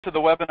To the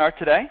webinar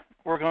today.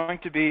 We're going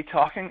to be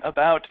talking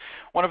about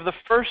one of the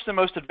first and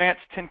most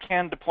advanced tin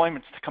can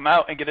deployments to come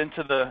out and get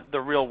into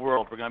the real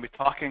world. We're going to be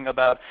talking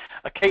about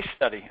a case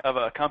study of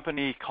a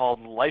company called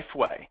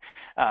LifeWay.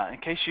 In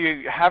case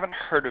you haven't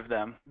heard of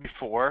them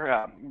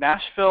before,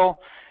 Nashville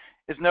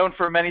is known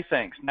for many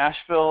things.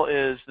 Nashville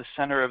is the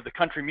center of the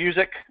country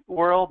music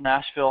world.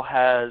 Nashville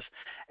has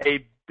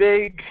a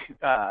big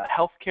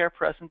healthcare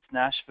presence.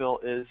 Nashville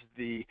is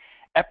the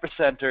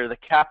epicenter, the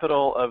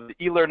capital of the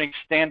e-learning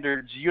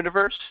standards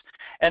universe.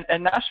 And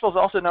Nashville is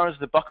also known as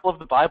the buckle of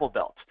the Bible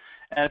Belt.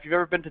 And if you've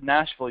ever been to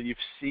Nashville, you've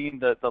seen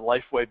the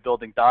LifeWay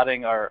building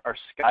dotting our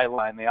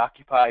skyline. They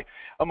occupy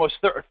almost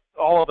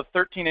all of the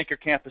 13-acre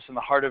campus in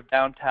the heart of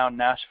downtown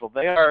Nashville.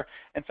 They are,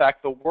 in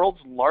fact, the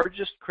world's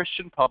largest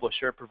Christian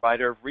publisher,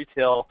 provider of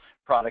retail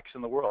products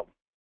in the world.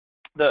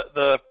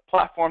 The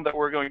platform that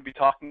we're going to be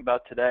talking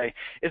about today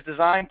is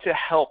designed to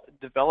help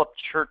develop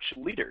church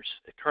leaders.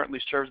 It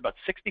currently serves about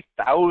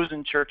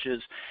 60,000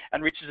 churches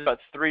and reaches about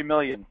 3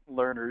 million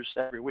learners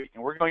every week.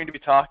 And we're going to be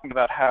talking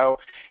about how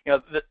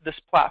this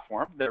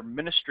platform, their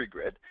ministry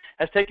grid,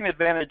 has taken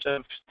advantage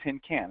of tin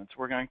cans.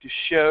 We're going to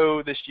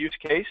show this use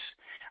case.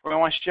 We're going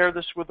to want to share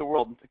this with the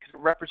world because it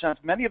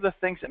represents many of the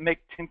things that make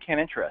tin can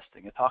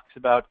interesting. It talks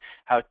about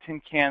how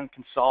tin can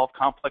solve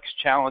complex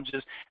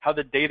challenges, how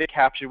the data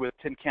captured with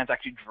tin cans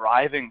actually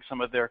driving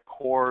some of their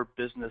core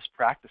business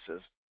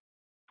practices.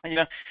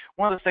 And,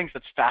 one of the things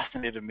that's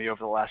fascinated me over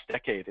the last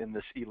decade in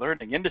this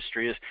e-learning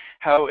industry is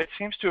how it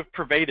seems to have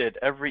pervaded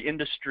every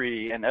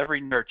industry and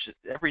every niche.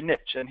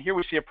 And here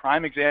we see a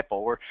prime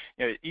example where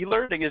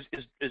e-learning is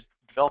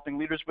developing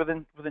leaders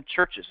within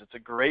churches. It's a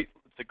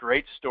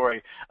great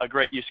story, a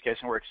great use case,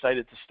 and we're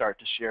excited to start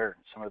to share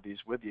some of these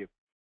with you.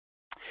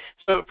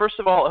 So first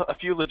of all, a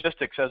few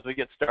logistics as we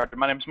get started.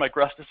 My name is Mike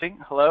Rustici.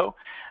 Hello.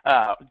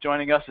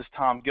 Joining us is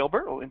Tom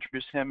Gilbert. We'll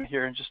introduce him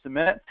here in just a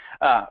minute.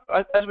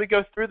 As we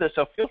go through this,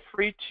 so feel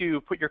free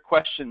to put your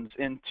questions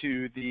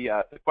into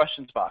the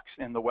questions box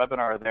in the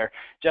webinar there.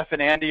 Jeff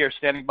and Andy are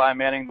standing by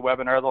manning the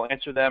webinar. They'll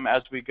answer them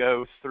as we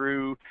go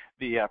through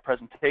the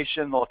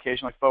presentation. They'll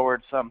occasionally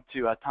forward some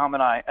to Tom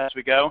and I as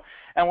we go.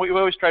 And we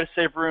always try to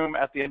save room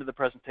at the end of the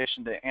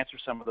presentation to answer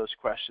some of those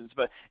questions.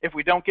 But if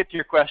we don't get to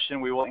your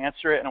question, we will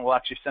answer it, and we'll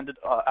actually send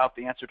out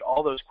the answer to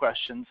all those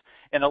questions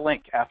in a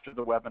link after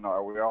the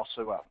webinar. We're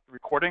also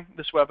recording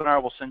this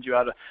webinar. We'll send you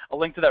out a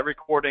link to that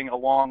recording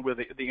along with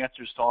the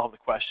answers to all of the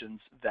questions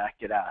that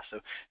get asked. So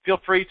feel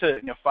free to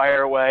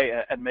fire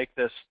away and make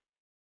this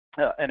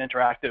an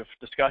interactive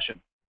discussion.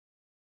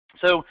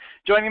 So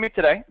joining me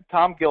today,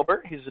 Tom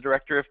Gilbert. He's the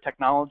Director of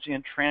Technology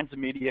and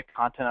Transmedia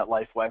Content at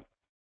LifeWay.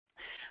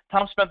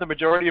 Tom spent the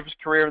majority of his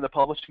career in the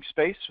publishing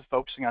space,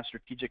 focusing on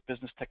strategic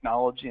business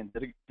technology and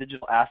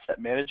digital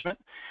asset management.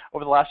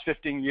 Over the last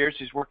 15 years,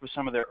 he's worked with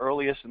some of the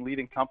earliest and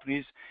leading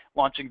companies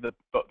launching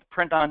both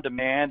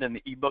print-on-demand and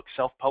the ebook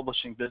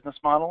self-publishing business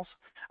models.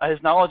 His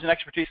knowledge and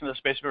expertise in this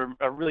space are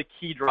a really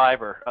key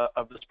driver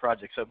of this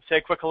project. So say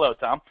a quick hello,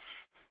 Tom.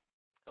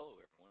 Hello,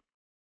 everyone.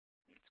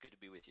 It's good to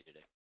be with you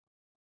today.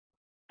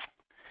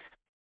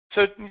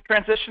 So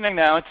transitioning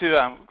now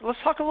to, let's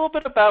talk a little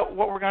bit about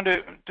what we're going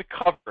to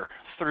cover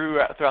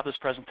throughout this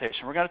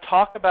presentation. We're going to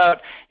talk about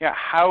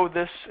how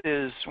this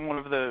is one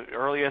of the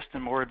earliest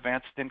and more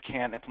advanced tin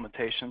can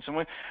implementations. And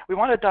we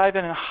want to dive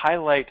in and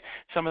highlight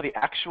some of the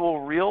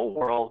actual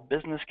real-world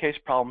business case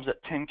problems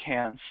that tin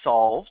can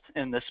solved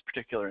in this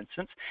particular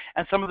instance,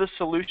 and some of the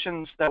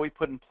solutions that we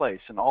put in place.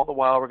 And all the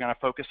while, we're going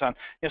to focus on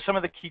some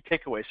of the key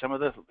takeaways, some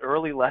of the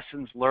early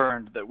lessons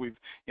learned that we've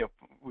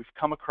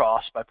come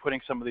across by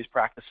putting some of these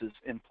practices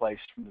in place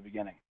from the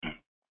beginning.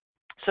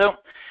 So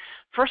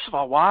first of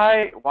all,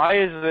 why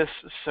is this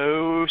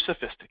so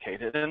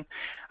sophisticated? And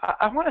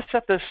I want to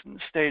set this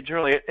stage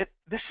early.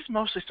 This is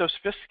mostly so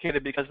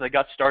sophisticated because they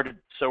got started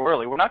so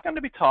early. We're not going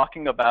to be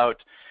talking about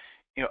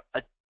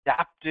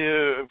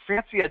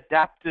fancy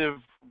adaptive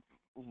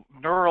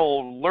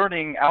neural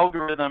learning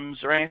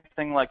algorithms or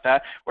anything like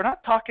that. We're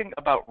not talking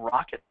about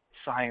rocket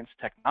science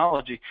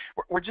technology.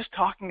 We're just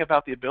talking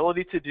about the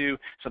ability to do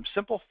some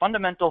simple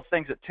fundamental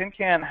things that tin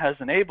can has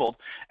enabled,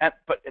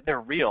 but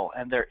they're real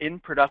and they're in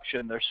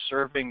production. They're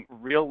serving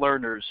real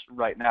learners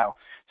right now.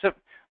 So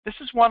this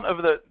is one of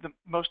the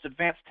most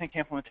advanced tin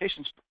can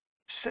implementations,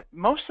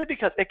 mostly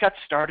because it got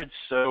started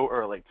so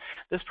early.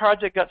 This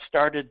project got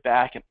started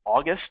back in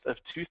August of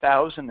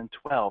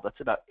 2012. That's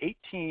about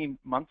 18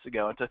 months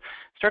ago. And to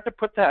start to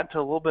put that into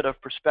a little bit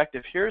of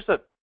perspective, here's a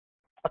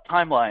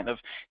timeline of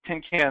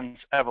tin can's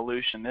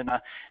evolution. In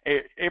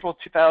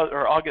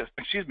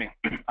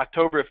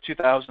October of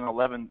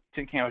 2011,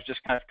 tin can was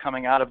just kind of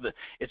coming out of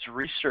its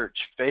research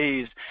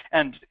phase.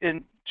 And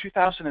in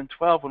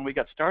 2012, when we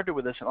got started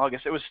with this in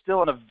August, it was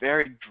still in a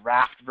very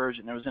draft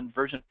version. It was in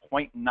version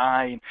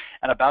 0.9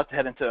 and about to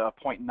head into a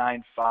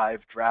 0.95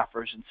 draft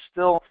version.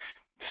 Still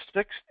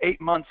 6-8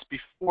 months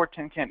before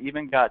tin can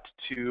even got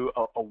to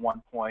a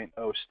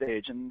 1.0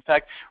 stage. And in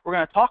fact, we're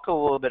going to talk a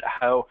little bit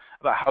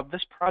about how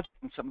this project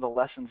and some of the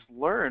lessons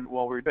learned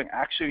while we were doing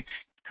actually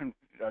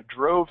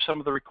drove some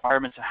of the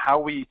requirements and how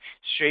we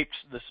shaped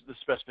the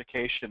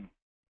specification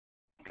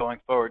going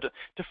forward.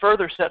 To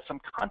further set some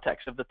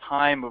context of the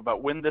time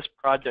about when this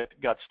project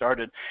got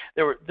started,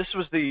 this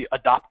was the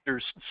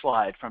adopters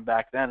slide from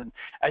back then. And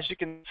as you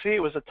can see,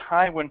 it was a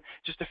time when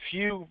just a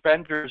few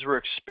vendors were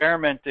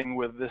experimenting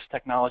with this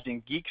technology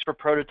and geeks were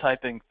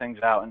prototyping things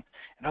out. And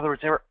in other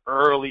words, they were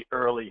early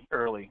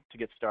to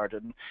get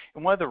started.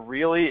 And one of the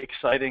really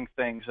exciting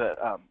things that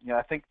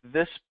I think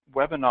this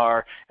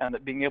webinar and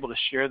that being able to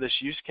share this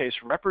use case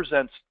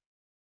represents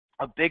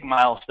a big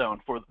milestone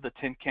for the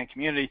tin can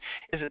community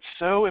is it's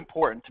so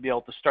important to be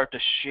able to start to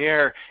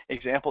share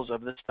examples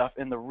of this stuff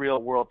in the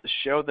real world to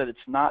show that it's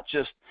not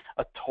just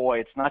a toy,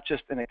 it's not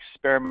just an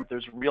experiment,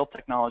 there's real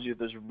technology,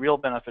 there's real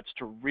benefits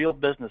to real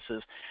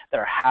businesses that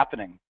are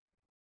happening.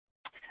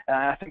 And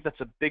I think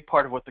that's a big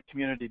part of what the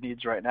community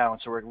needs right now,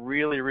 and so we're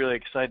really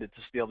excited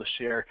to be able to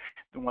share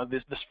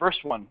this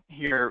first one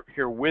here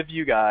with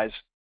you guys.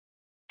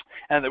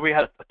 And that we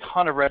had a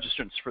ton of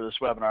registrants for this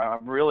webinar.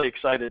 I'm really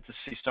excited to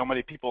see so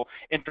many people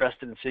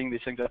interested in seeing these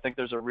things. I think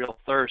there's a real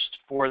thirst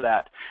for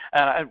that.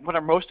 And what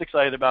I'm most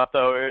excited about,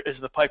 though, is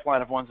the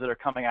pipeline of ones that are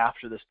coming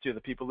after this, too. The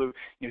people who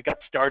got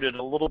started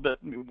a little bit,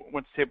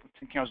 once tin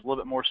can was a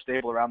little bit more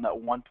stable around that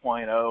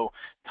 1.0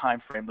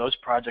 time frame. Those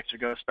projects are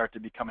going to start to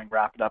be coming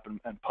wrapped up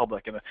and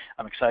public, and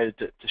I'm excited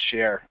to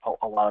share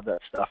a lot of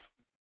that stuff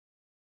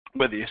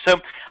with you. So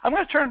I'm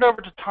going to turn it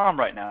over to Tom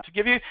right now to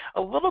give you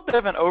a little bit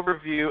of an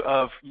overview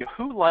of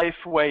who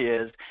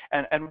LifeWay is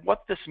and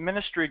what this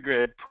ministry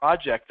grid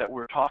project that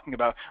we're talking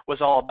about was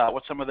all about,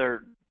 what some of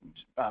their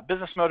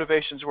business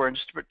motivations were, and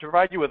just to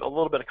provide you with a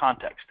little bit of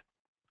context.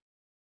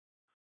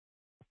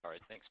 All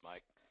right, thanks,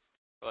 Mike.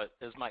 But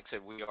as Mike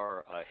said, we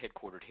are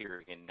headquartered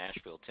here in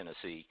Nashville,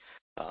 Tennessee.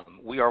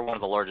 We are one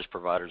of the largest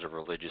providers of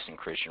religious and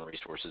Christian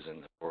resources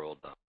in the world.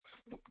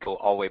 Go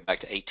all the way back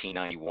to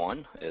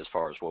 1891 as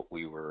far as what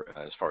we were,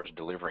 as far as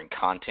delivering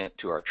content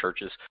to our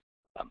churches.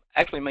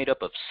 Actually made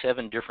up of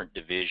 7 different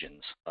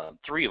divisions,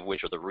 3 of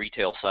which are the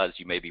retail sides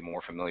you may be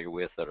more familiar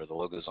with that are the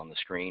logos on the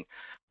screen.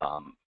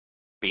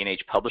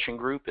 B&H Publishing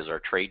Group is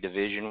our trade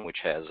division, which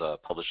has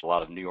published a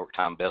lot of New York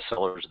Times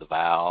bestsellers, The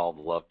Vow,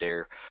 The Love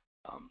Dare.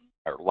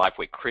 Our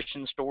LifeWay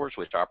Christian Stores,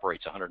 which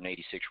operates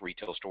 186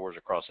 retail stores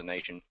across the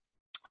nation.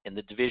 And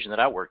the division that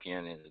I work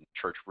in is the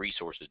Church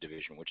Resources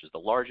Division, which is the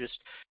largest.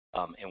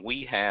 And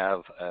we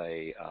have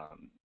a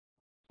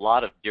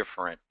lot of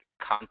different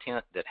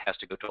content that has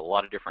to go to a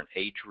lot of different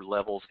age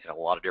levels and a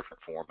lot of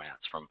different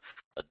formats, from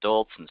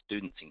adults and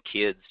students and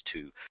kids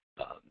to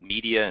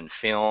media and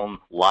film,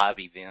 live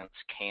events,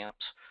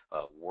 camps,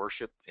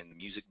 worship in the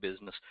music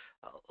business,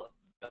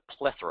 a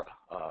plethora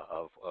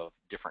of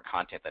different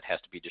content that has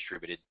to be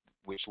distributed,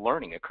 which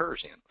learning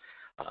occurs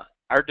in.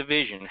 Our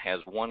division has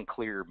one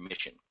clear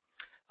mission.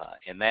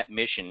 And that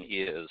mission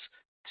is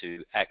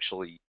to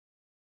actually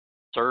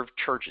serve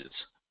churches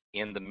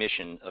in the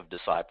mission of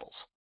disciples,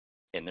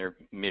 in their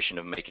mission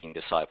of making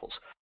disciples.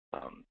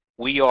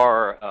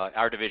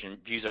 Our division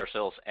views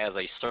ourselves as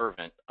a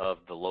servant of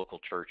the local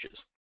churches.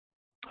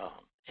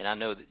 And I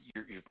know that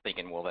you're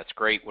thinking, well, that's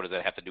great. What does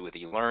that have to do with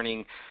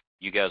e-learning?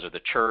 You guys are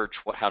the church.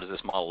 How does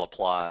this model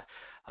apply?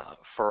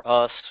 For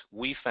us,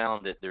 we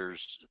found that there's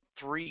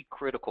 3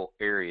 critical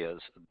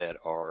areas that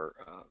are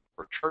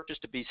for churches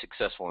to be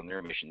successful in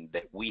their mission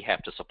that we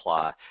have to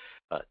supply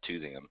to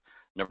them.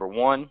 Number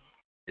 1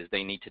 is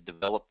they need to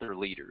develop their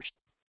leaders.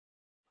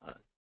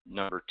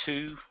 Number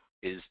 2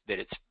 is that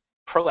it's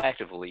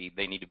proactively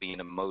they need to be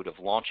in a mode of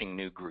launching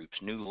new groups,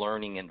 new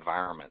learning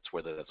environments,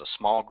 whether that's a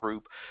small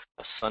group,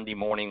 a Sunday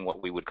morning,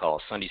 what we would call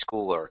a Sunday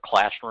school or a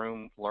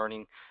classroom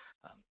learning.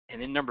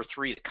 And then number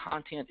 3, the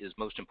content is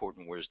most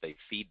important, whereas they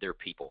feed their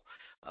people.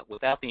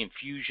 Without the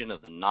infusion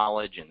of the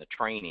knowledge and the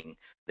training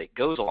that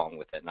goes along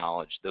with that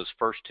knowledge, those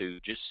first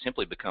 2 just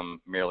simply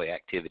become merely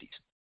activities.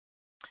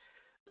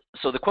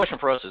 So the question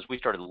for us is we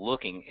started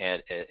looking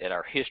at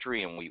our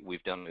history, and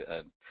we've done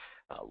a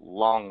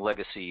long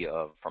legacy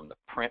from the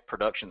print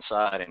production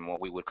side and what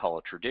we would call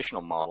a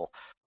traditional model.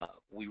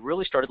 We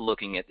really started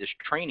looking at this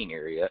training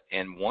area,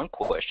 and one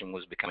question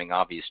was becoming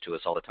obvious to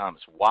us all the time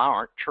is, why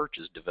aren't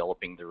churches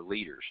developing their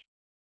leaders?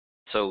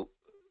 So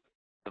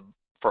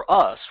for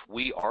us,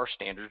 we are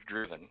standards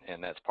driven,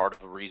 and that's part of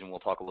the reason we'll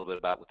talk a little bit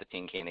about with the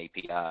Tin Can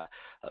API.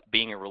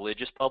 Being a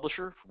religious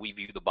publisher, we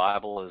view the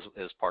Bible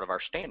as part of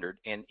our standard,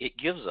 and it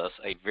gives us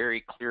a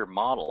very clear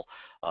model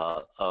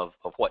of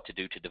what to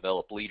do to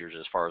develop leaders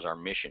as far as our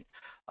mission.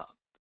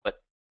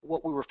 But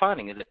what we were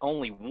finding is that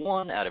only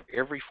 1 out of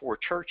every 4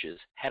 churches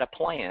had a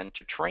plan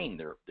to train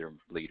their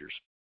leaders.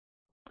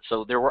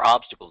 So there were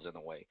obstacles in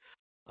the way,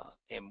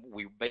 and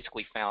we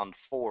basically found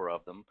 4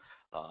 of them.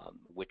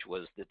 Which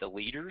was that the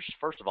leaders,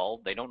 first of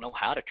all, they don't know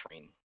how to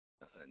train.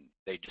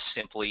 They just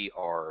simply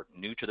are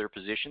new to their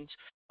positions.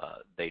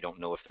 They don't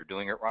know if they're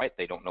doing it right.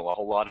 They don't know a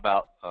whole lot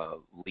about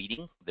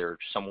leading. They're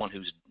someone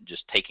who's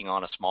just taking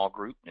on a small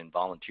group and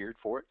volunteered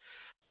for it.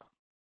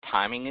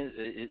 Time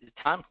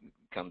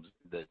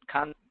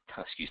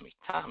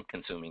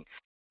consuming.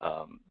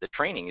 The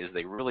training is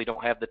they really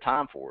don't have the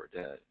time for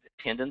it.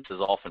 attendance is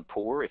often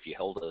poor if you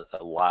hold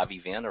a live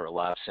event or a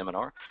live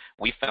seminar.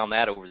 We found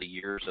that over the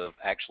years of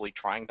actually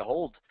trying to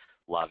hold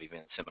live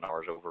event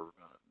seminars over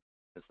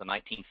since the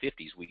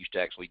 1950s. We used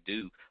to actually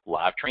do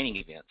live training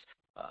events.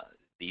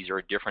 These are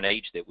a different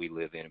age that we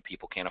live in, and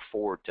people can't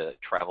afford to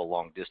travel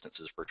long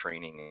distances for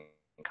training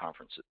and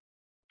conferences.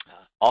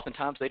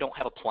 Oftentimes, they don't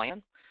have a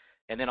plan,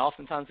 and then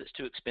oftentimes it's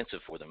too expensive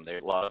for them.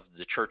 A lot of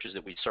the churches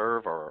that we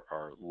serve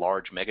are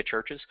large mega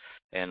churches,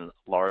 and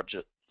large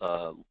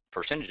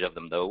percentage of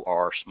them, though,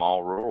 are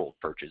small rural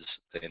churches,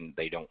 and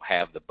they don't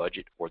have the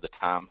budget or the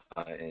time,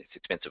 and it's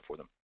expensive for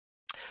them.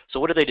 So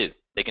what do?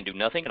 They can do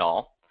nothing at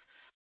all,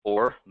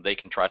 or they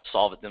can try to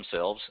solve it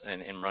themselves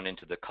and run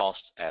into the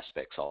cost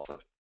aspects of it.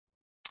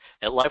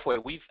 At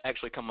LifeWay, we've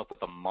actually come up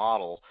with a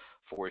model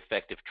for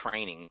effective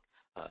training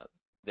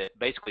that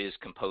basically is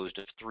composed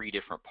of 3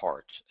 different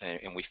parts,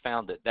 and we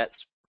found that that's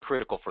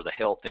critical for the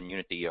health and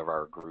unity of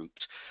our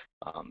groups.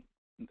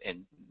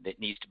 And it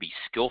needs to be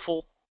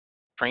skillful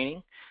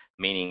training,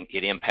 meaning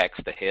it impacts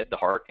the head, the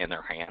heart, and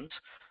their hands.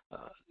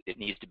 It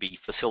needs to be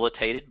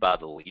facilitated by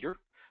the leader,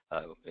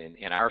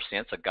 in our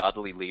sense, a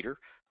godly leader,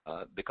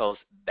 because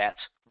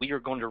we are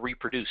going to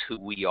reproduce who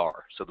we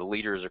are. So the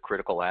leader is a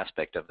critical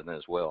aspect of it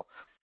as well.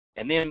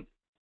 And then,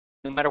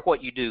 no matter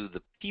what you do,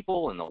 the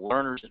people and the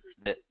learners,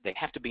 they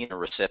have to be in a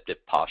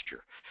receptive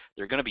posture.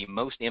 They're going to be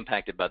most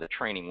impacted by the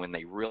training when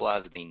they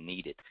realize they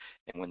need it,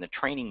 and when the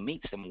training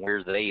meets them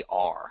where they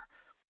are.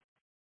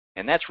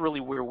 And that's really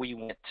where we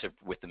went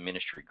with the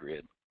ministry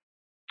grid.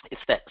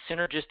 It's that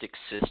synergistic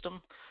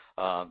system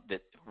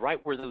that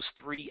right where those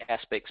 3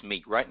 aspects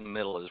meet, right in the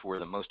middle is where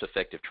the most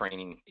effective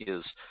training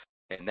is.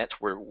 And that's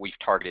where we've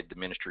targeted the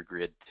ministry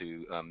grid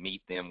to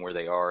meet them where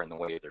they are in the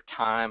way of their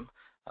time,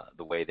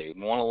 the way they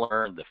want to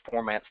learn, the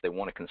formats they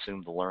want to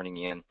consume the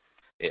learning in.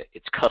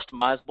 It's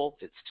customizable,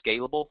 it's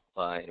scalable,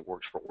 and it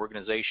works for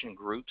organization,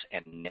 groups,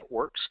 and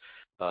networks,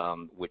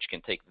 which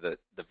can take the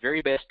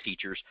very best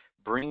teachers,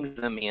 bring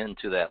them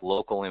into that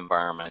local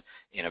environment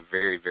in a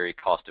very, very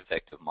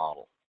cost-effective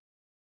model.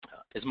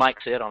 As Mike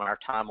said, on our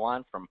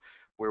timeline from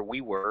where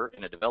we were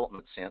in a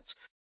development sense,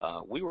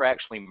 we were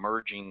actually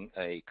merging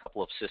a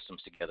couple of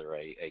systems together.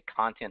 A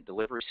content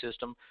delivery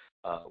system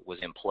was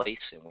in place,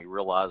 and we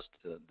realized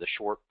the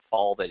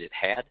shortfall that it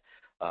had.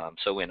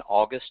 So in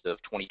August of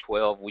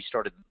 2012, we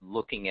started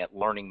looking at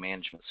learning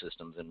management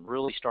systems and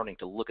really starting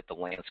to look at the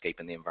landscape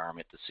and the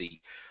environment to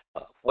see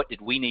what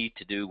did we need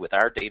to do with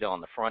our data on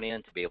the front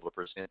end to be able to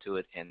present to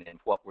it, and then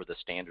what were the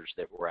standards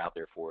that were out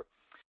there for it.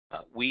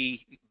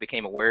 We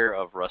became aware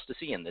of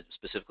Rustici and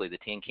specifically the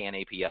Tin Can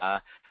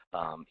API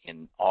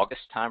in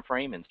August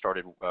timeframe and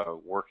started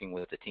working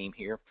with the team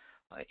here.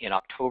 In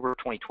October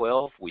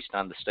 2012, we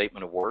signed the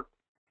statement of work.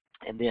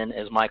 And then,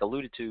 as Mike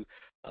alluded to,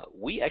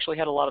 we actually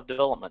had a lot of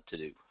development to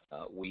do.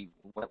 We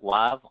went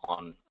live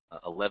on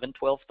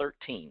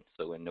 11/12/13,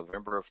 so in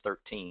November of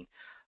 13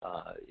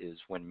 is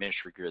when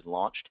Ministry Grid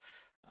launched.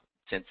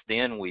 Since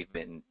then, we've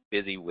been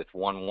busy with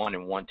 1.1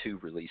 and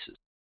 1.2 releases.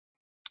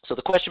 So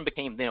the question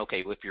became then,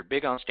 okay, well, if you're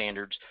big on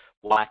standards,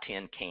 why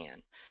Tin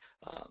Can?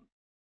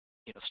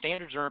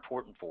 Standards are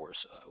important for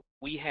us.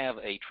 We have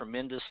a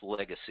tremendous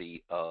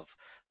legacy of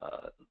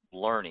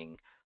learning,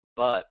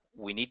 but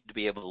we need to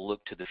be able to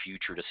look to the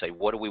future to say,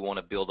 what do we want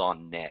to build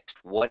on next?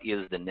 What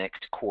is the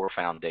next core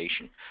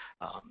foundation?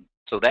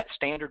 So that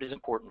standard is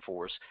important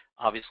for us.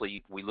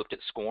 Obviously, we looked at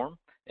SCORM,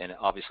 and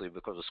obviously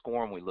because of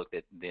SCORM, we looked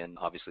at then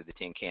obviously the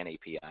Tin Can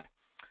API.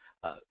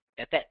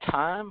 At that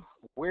time,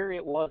 where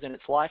it was in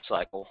its life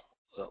cycle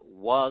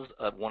was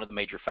one of the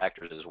major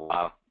factors as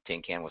why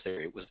Tin Can was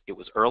there. It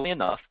was early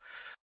enough,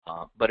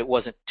 but it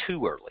wasn't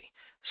too early.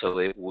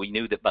 So we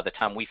knew that by the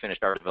time we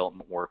finished our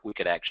development work, we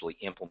could actually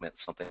implement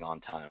something on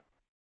time.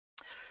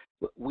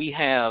 We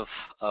have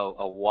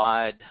a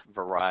wide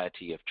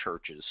variety of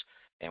churches,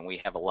 and we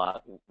have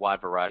a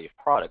wide variety of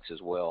products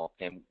as well.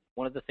 And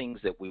one of the things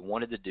that we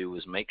wanted to do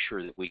was make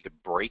sure that we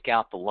could break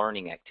out the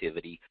learning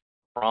activity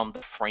from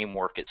the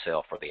framework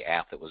itself or the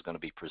app that was going to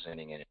be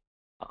presenting in it.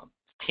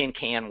 Tin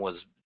Can was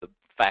the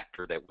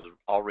factor that was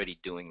already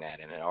doing that,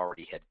 and it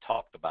already had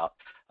talked about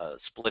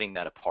splitting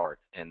that apart,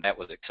 and that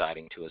was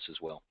exciting to us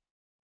as well.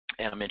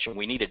 And I mentioned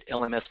we needed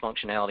LMS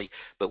functionality,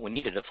 but we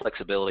needed a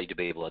flexibility to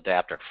be able to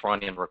adapt our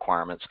front-end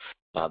requirements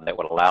that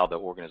would allow the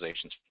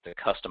organizations to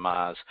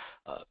customize,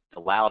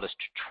 allowed us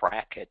to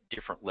track at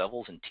different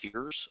levels and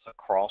tiers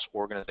across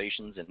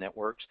organizations and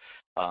networks,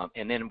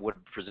 and then would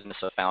present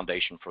us a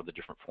foundation for the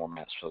different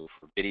formats, so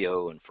for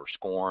video and for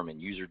SCORM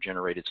and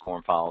user-generated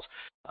SCORM files,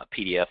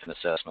 PDF and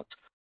assessments.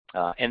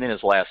 And then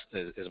as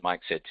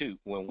Mike said too,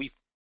 when we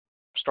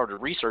started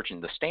researching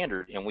the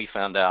standard and we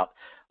found out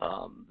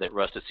that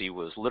Rustici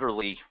was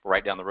literally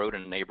right down the road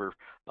and a neighbor,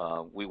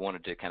 we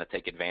wanted to kind of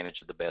take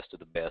advantage of the best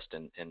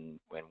and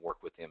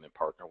work with them and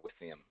partner with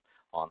them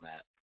on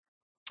that.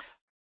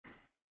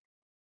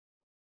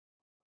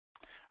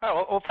 All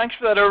right, well, thanks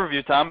for that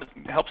overview, Tom.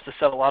 It helps to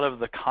set a lot of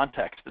the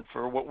context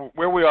for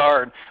where we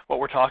are and what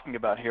we're talking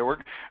about here.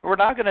 We're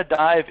now going to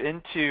dive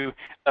into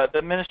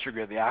the Ministry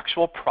Grid, the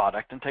actual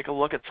product, and take a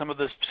look at some of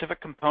the specific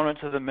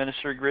components of the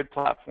Ministry Grid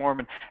platform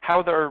and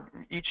how they're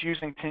each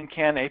using Tin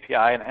Can API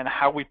and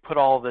how we put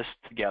all this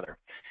together.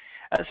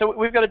 So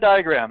we've got a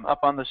diagram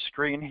up on the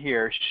screen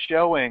here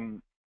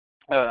showing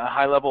a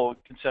high-level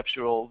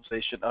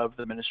conceptualization of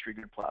the Ministry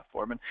Grid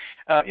platform, and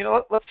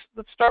let's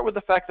start with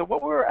the fact that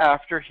what we were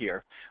after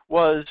here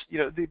was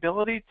the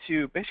ability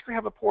to basically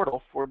have a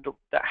portal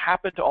that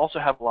happened to also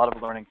have a lot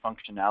of learning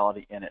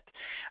functionality in it,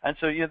 and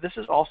so this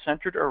is all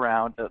centered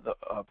around the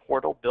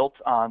portal built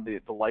on the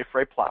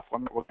LifeWay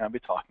platform that we're going to be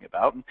talking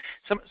about, and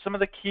some of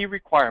the key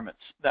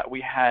requirements that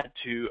we had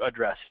to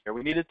address here.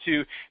 We needed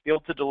to be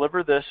able to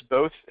deliver this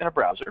both in a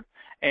browser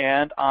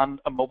and on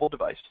a mobile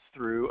device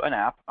through an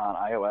app on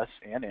iOS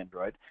and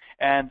Android,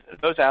 and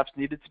those apps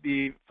needed to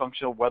be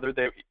functional whether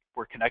they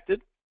were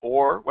connected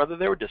or whether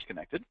they were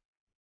disconnected.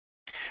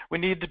 We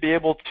needed to be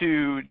able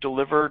to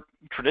deliver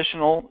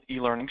traditional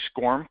e-learning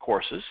SCORM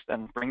courses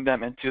and bring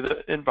them into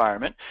the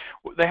environment.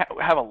 They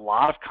have a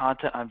lot of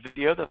content on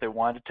video that they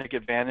wanted to take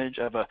advantage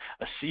of a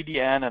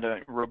CDN and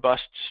a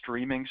robust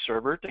streaming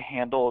server to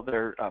handle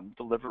their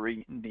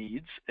delivery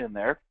needs in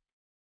there.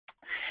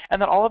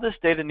 And then all of this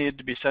data needed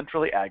to be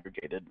centrally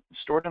aggregated,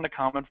 stored in a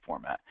common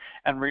format,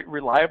 and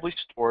reliably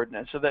stored,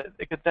 and so that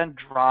it could then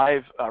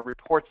drive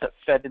reports that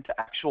fed into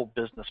actual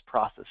business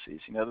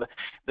processes.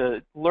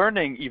 The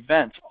learning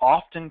events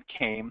often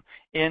came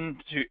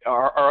into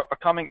are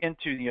coming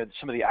into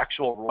some of the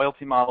actual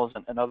royalty models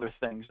and other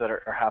things that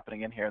are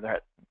happening in here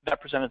that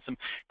presented some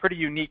pretty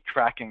unique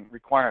tracking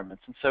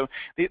requirements. And so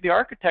the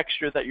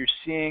architecture that you're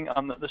seeing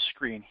on the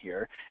screen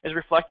here is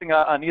reflecting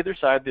on either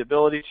side the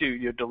ability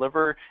to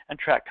deliver and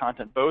track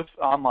content both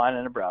online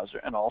in a browser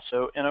and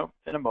also in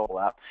a mobile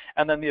app,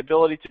 and then the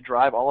ability to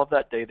drive all of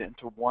that data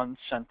into one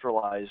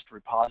centralized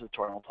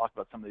repository. And we'll talk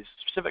about some of these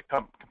specific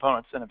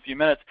components in a few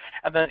minutes.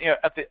 And then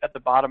at the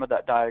bottom of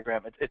that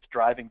diagram, it's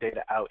driving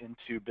data out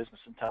into business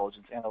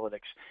intelligence, analytics,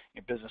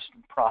 business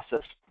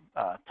process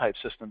type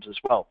systems as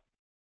well.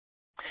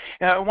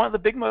 Now, one of the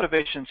big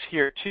motivations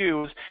here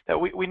too is that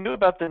we knew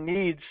about the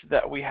needs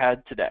that we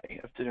had today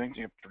of doing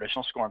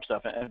traditional SCORM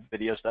stuff and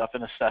video stuff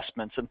and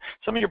assessments and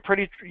some of your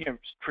pretty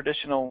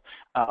traditional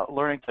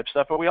learning type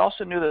stuff. But we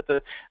also knew that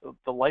the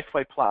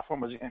LifeWay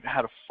platform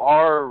had a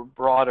far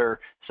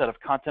broader set of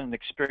content and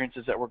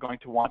experiences that we're going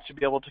to want to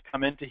be able to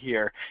come into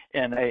here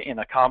in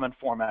a common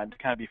format and to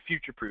kind of be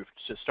future-proof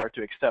to start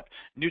to accept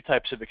new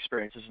types of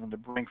experiences and to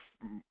bring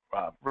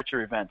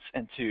richer events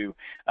into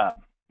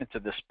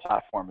this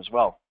platform as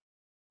well.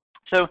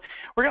 So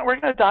we're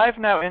going to dive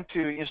now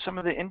into some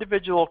of the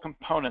individual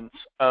components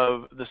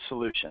of the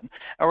solution,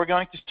 and we're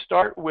going to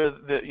start with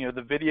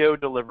the video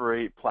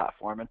delivery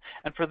platform.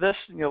 And for this,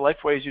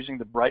 LifeWay is using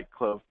the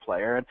BrightClove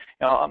player, and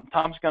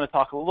Tom's going to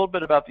talk a little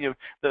bit about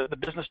the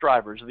business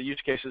drivers, the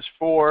use cases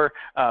for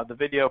the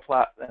video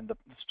and the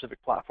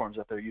specific platforms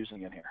that they're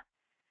using in here.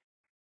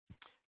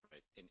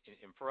 Right.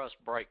 And for us,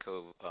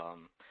 BrightClove,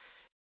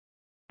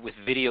 with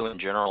video in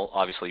general,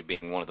 obviously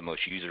being one of the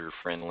most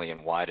user-friendly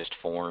and widest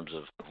forms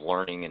of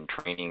learning and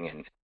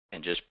training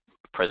and just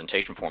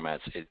presentation formats,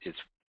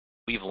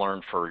 we've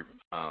learned for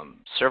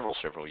several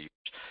years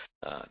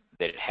that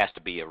it has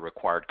to be a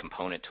required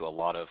component to a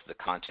lot of the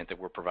content that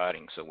we're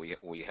providing. So we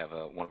have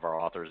one of our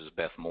authors is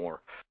Beth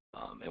Moore,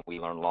 and we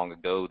learned long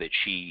ago that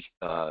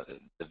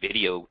the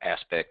video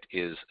aspect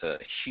is a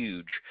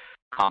huge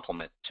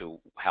complement to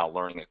how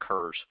learning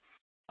occurs.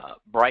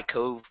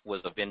 BrightClove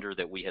was a vendor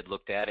that we had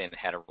looked at and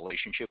had a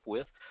relationship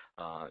with.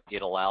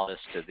 It allowed us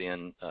to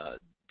then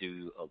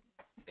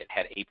it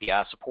had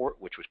API support,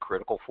 which was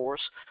critical for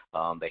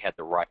us. They had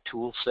the right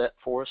tool set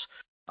for us.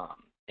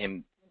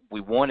 And we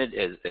wanted,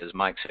 as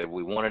Mike said,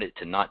 we wanted it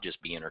to not just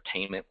be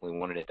entertainment. We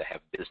wanted it to have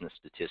business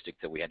statistics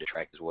that we had to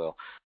track as well.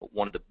 But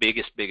one of the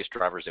biggest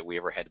drivers that we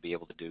ever had to be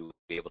able to do,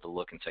 be able to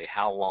look and say,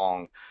 how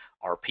long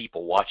are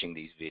people watching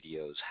these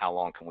videos? How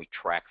long can we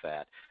track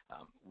that?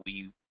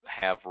 We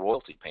have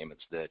royalty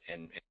payments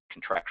and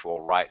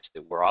contractual rights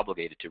that we're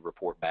obligated to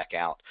report back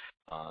out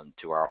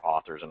to our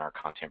authors and our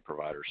content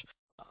providers.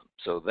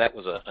 So that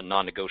was a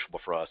non-negotiable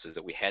for us, is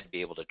that we had to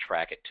be able to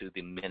track it to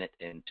the minute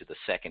and to the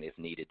second if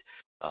needed,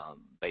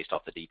 based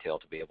off the detail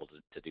to be able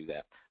to do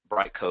that.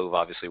 BrightClove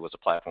obviously was a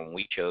platform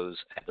we chose,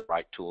 had the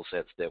right tool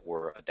sets that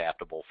were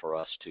adaptable for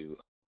us to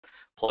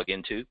plug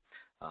into,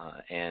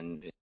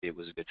 and it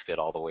was a good fit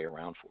all the way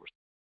around for us.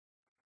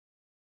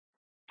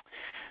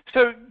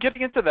 So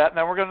getting into that,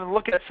 now we're going to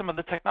look at some of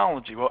the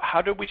technology. Well,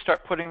 how did we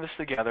start putting this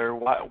together?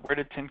 Where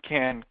did Tin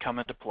Can come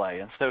into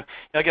play? And so,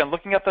 again,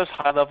 looking at those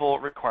high-level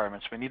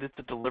requirements, we needed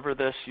to deliver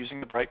this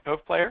using the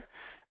BrightClove player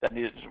that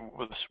needed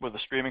with a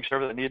streaming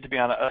server that needed to be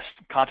on a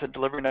content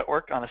delivery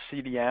network on a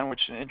CDN,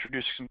 which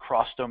introduced some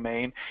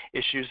cross-domain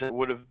issues that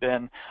would have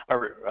been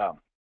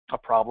a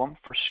problem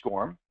for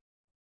SCORM.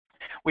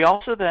 We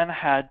also then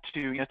had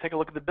to take a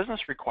look at the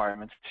business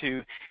requirements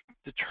to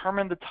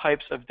determine the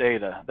types of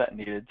data that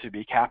needed to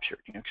be captured.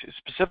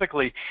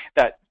 Specifically,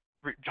 that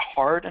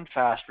hard and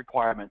fast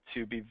requirement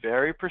to be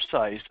very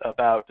precise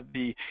about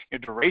the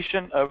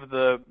duration of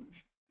the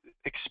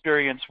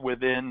experience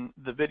within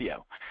the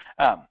video.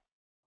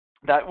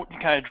 That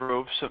kind of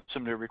drove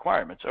some new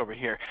requirements over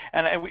here,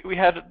 and we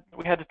had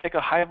to take a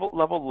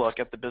high-level look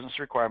at the business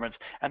requirements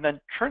and then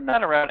turn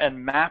that around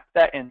and map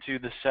that into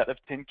the set of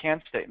tin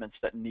can statements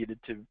that needed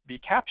to be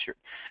captured.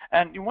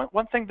 And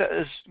one thing that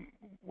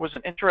was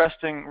an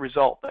interesting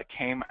result that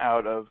came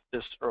out of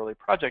this early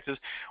project is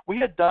we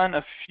had done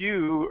a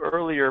few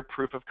earlier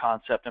proof of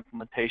concept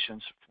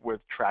implementations with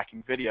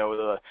tracking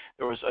video.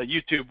 There was a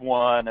YouTube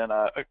one and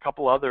a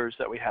couple others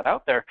that we had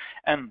out there,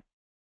 and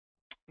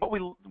what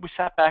we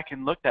sat back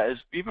and looked at is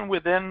even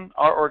within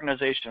our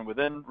organization,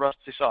 within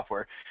Rustici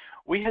Software,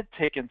 we had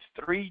taken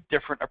 3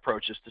 different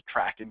approaches to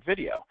tracking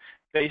video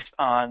based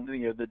on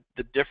the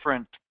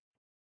different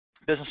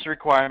business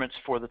requirements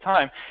for the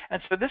time.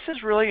 And so this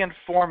is really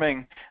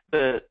informing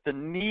the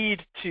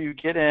need to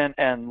get in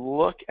and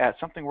look at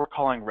something we're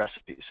calling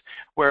recipes,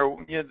 where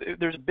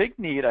there's a big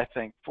need, I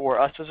think,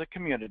 for us as a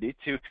community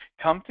to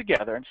come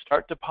together and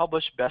start to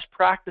publish best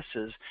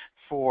practices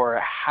for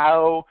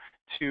how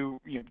to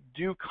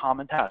do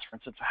common tasks. For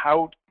instance,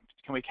 how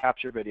can we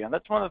capture video? And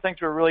that's one of the things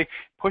we're really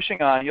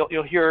pushing on.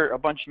 You'll hear a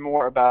bunch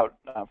more about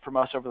from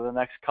us over the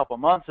next couple of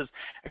months is,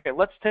 okay,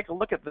 let's take a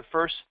look at the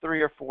first 3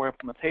 or 4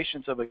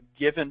 implementations of a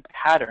given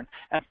pattern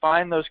and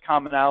find those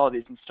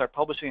commonalities and start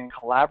publishing and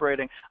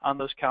collaborating on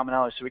those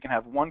commonalities so we can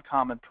have one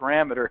common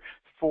parameter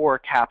for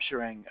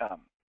capturing a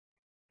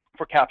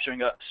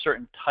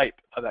certain type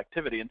of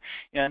activity. And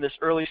in this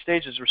early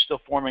stages, we're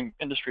still forming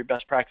industry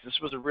best practices.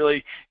 This was a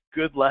really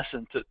good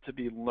lesson to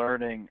be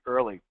learning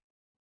early.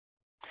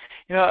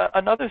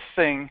 Another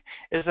thing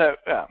is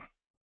that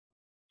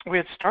we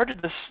had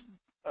started this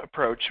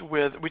approach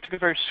we took a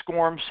very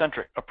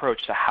SCORM-centric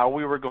approach to how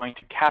we were going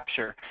to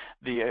capture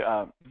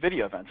the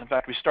video events. In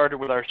fact, we started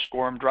with our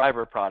SCORM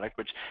driver product,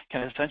 which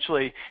can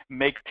essentially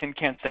make tin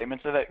can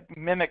statements that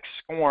mimic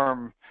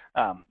SCORM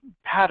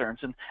patterns.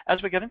 And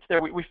as we got into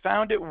there, we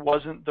found it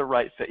wasn't the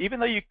right fit. Even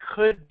though you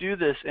could do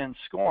this in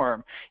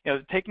SCORM,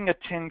 taking a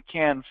tin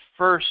can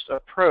first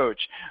approach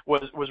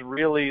was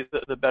really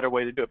the better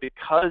way to do it,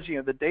 because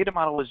the data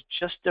model is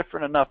just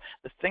different enough.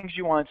 The things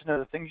you wanted to know,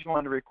 the things you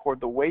wanted to record,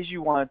 the ways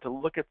you wanted to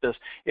look at this,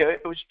 it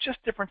was just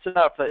different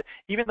enough that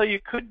even though you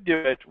could do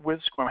it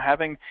with SCORM,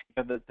 having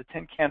the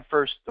tin can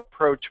first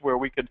approach where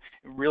we could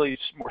really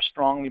more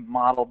strongly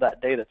model that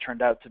data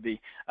turned out to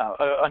be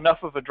enough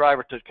of a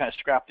driver to kind of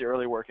scrap the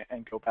early work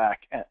and go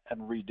back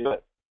and redo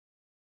it.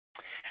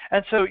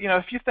 And so,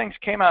 a few things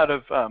came out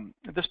of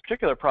this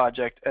particular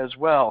project as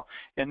well.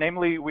 And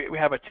namely, we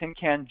have a tin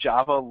can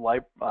Java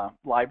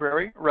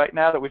library right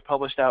now that we've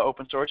published out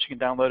open source. You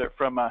can download it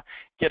from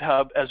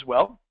GitHub as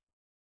well.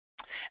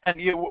 And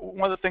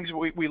one of the things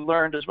we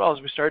learned as well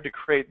is we started to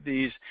create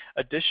these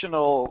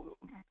additional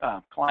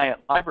client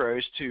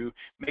libraries to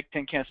make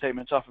tin can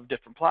statements off of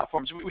different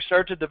platforms. We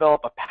started to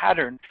develop a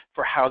pattern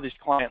for how these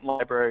client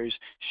libraries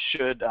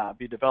should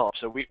be developed.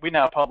 So we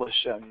now publish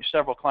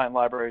several client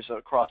libraries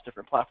across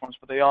different platforms,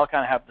 but they all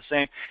kind of have the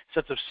same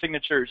sets of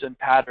signatures and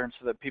patterns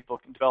so that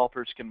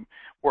developers can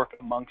work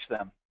amongst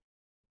them.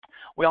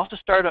 We also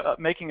started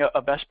making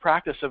a best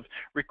practice of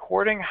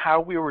recording how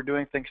we were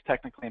doing things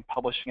technically and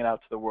publishing it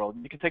out to the world.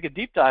 And you can take a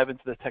deep dive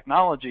into the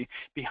technology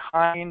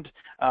behind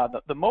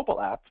the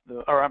mobile app,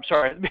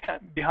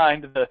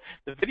 behind the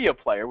video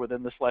player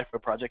within this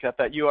LifeWay project at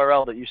that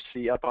URL that you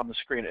see up on the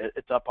screen.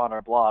 It's up on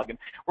our blog. And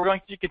we're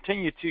going to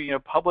continue to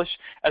publish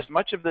as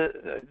much of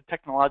the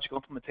technological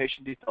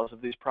implementation details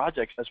of these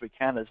projects as we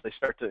can as they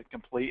start to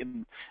complete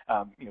and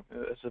as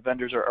the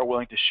vendors are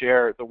willing to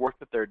share the work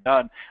that they're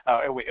done.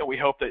 And we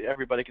hope that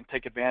everybody can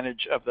take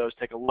advantage of those,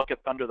 take a look at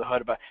under the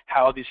hood about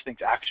how these things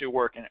actually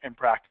work in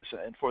practice,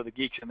 and for the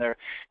geeks in there,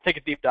 take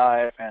a deep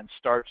dive and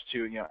start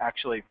to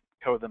actually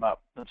code them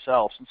up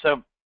themselves. And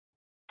so,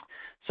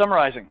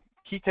 summarizing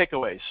key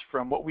takeaways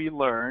from what we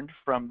learned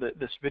from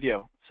this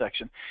video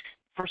section.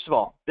 First of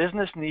all,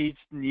 business needs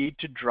need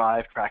to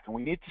drive tracking.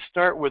 We need to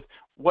start with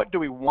what do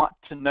we want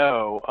to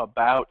know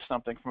about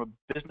something from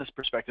a business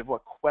perspective?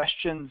 What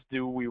questions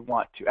do we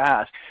want to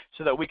ask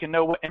so that we can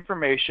know what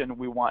information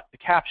we want to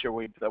capture,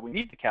 that we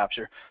need to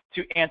capture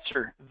to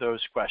answer those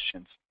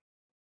questions?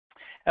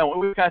 And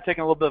we've kind of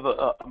taken a little bit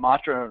of a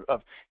mantra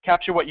of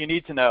capture what you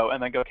need to know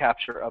and then go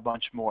capture a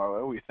bunch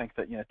more. We think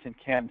that tin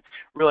can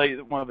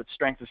really, one of its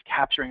strengths is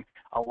capturing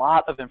a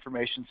lot of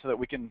information so that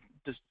we can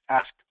just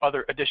ask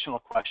other additional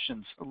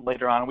questions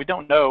later on. We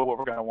don't know what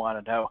we're going to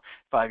want to know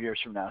 5 years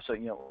from now, so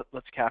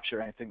let's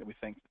capture anything that we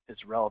think is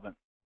relevant.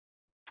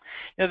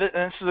 And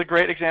this is a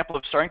great example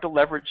of starting to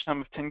leverage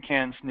some of Tin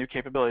Can's new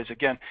capabilities.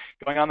 Again,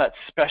 going on that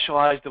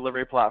specialized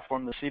delivery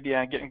platform, the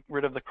CDN, getting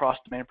rid of the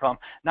cross-domain problem,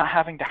 not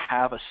having to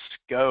have a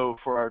SCO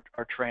for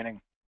our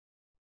training.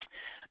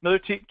 Another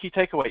key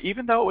takeaway,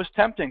 even though it was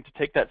tempting to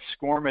take that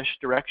SCORMish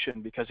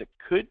direction because it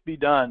could be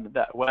done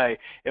that way,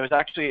 it was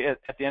actually, at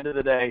the end of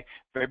the day,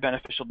 very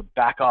beneficial to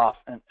back off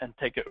and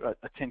take a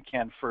tin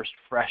can first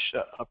fresh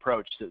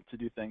approach to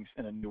do things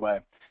in a new way.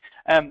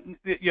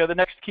 The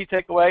next key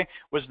takeaway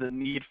was the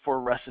need for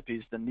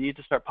recipes, the need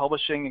to start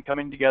publishing and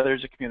coming together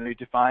as a community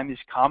to find these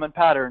common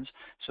patterns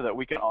so that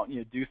we can all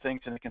do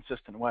things in a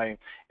consistent way.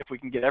 If we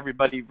can get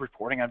everybody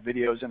reporting on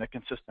videos in a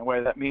consistent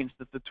way, that means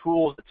that the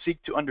tools that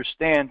seek to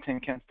understand tin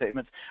can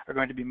statements are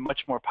going to be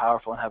much more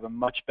powerful and have a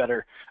much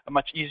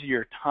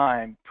easier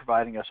time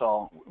providing us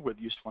all with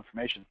useful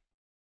information.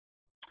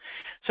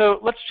 So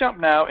let's jump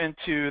now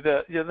into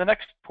the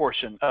next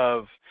portion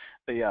of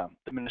the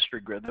ministry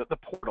grid, the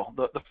portal,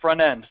 the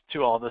front end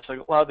to all this, a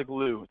lot of the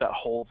glue that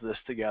holds this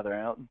together.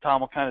 And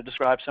Tom will kind of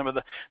describe some of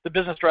the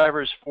business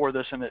drivers for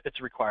this and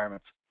its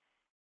requirements.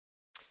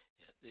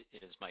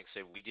 As Mike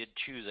said, we did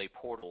choose a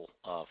portal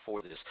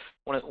for this.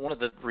 One of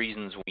the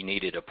reasons we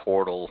needed a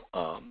portal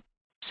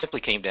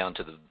simply came down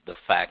to the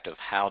fact of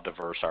how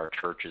diverse our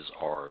churches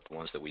are, the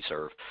ones that we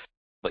serve.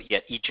 But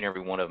yet each and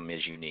every one of them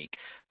is unique.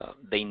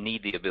 They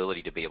need the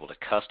ability to be able to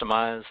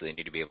customize. They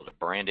need to be able to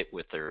brand it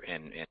with their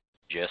and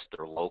just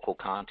their local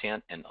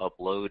content and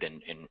upload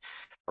and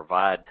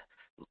provide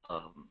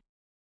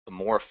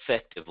more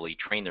effectively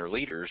train their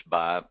leaders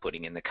by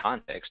putting in the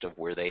context of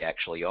where they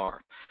actually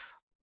are.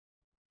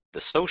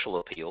 The social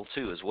appeal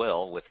too, as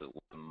well, with the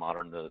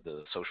modern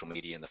the social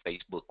media and the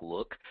Facebook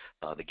look,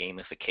 the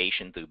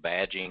gamification through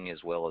badging,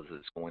 as well as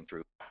it's going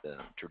through the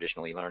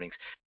traditional e-learnings.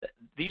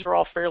 These are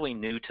all fairly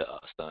new to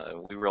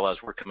us. We realize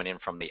we're coming in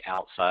from the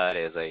outside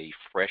as a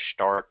fresh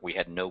start. We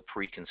had no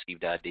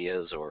preconceived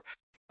ideas or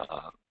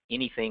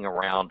anything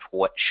around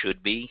what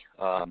should be,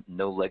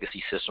 no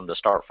legacy system to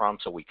start from,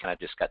 so we kind of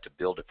just got to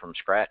build it from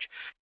scratch.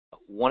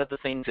 One of the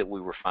things that we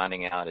were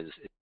finding out is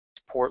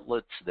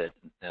portlets that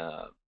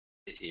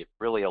it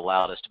really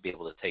allowed us to be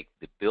able to take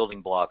the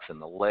building blocks and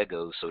the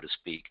Legos, so to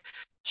speak,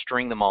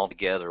 string them all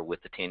together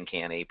with the Tin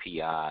Can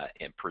API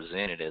and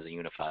present it as a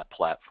unified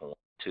platform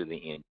to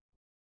the end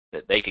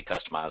that they could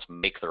customize,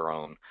 make their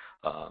own,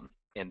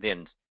 and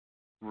then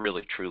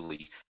really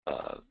truly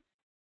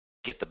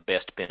get the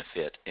best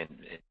benefit and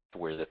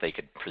where that they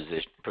could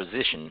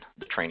position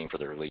the training for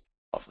their leaders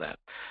off that.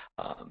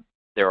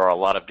 There are a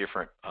lot of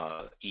different,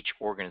 each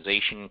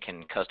organization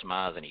can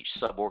customize and each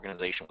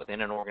sub-organization within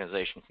an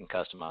organization can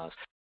customize.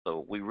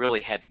 So we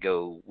really had to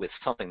go with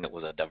something that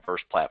was a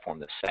diverse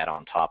platform that sat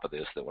on top of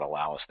this that would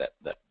allow us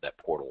that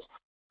portal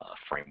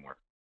framework.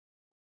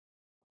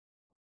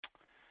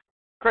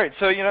 Great.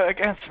 So,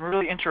 again, some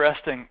really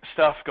interesting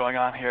stuff going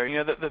on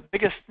here. The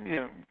biggest,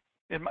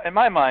 in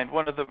my mind,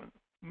 one of the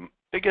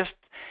biggest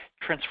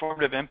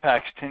transformative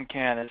impacts Tin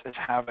Can is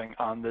having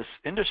on this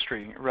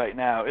industry right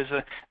now is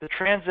the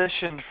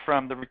transition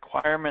from the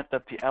requirement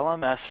that the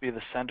LMS be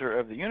the center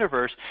of the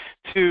universe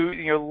to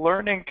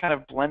learning kind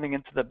of blending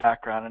into the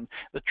background, and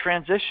the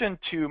transition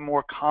to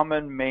more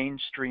common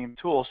mainstream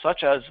tools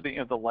such as the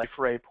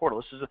LifeWay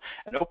portal. This is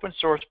an open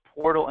source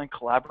portal and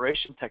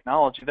collaboration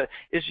technology that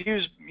is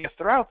used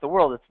throughout the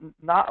world. It's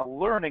not a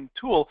learning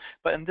tool,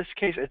 but in this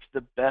case it's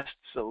the best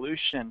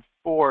solution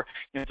for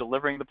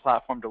delivering the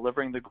platform,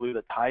 delivering the glue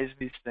that ties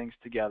these things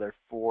together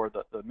for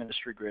the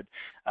ministry grid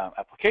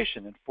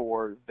application and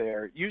for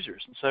their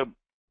users. And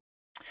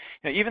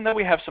so even though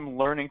we have some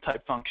learning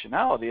type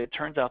functionality, it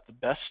turns out the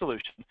best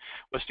solution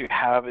was to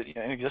have an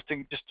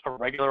existing, just a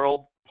regular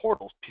old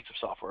portal piece of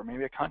software,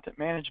 maybe a content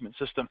management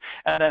system,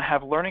 and then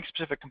have learning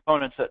specific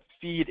components that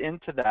feed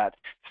into that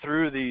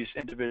through these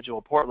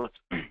individual portlets.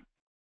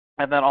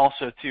 And then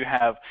also to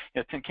have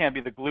Tin Can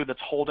be the glue that's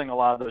holding a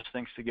lot of those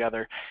things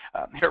together.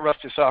 Here at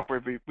Rustici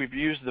Software, we've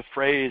used the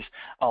phrase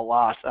a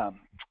lot,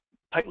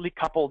 tightly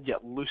coupled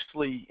yet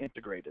loosely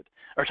integrated,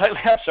 or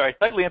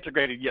tightly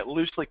integrated yet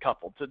loosely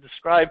coupled, to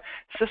describe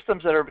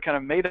systems that are kind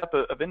of made up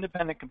of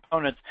independent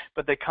components,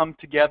 but they come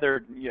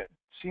together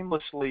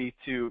seamlessly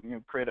to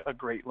create a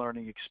great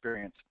learning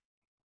experience.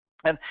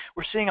 And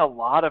we're seeing a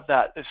lot of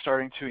that is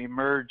starting to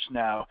emerge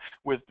now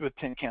with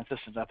Tin Can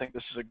systems. I think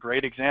this is a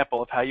great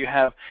example of how you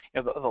have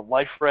the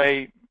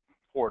LifeWay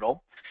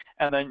portal,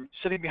 and then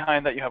sitting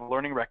behind that you have a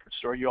learning record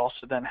store. You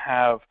also then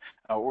have,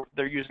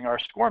 they're using our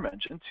SCORM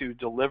engine to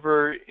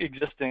deliver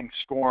existing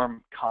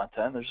SCORM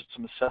content. There's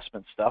some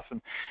assessment stuff,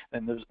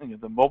 and there's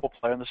the mobile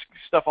player, and this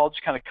stuff all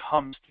just kind of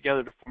comes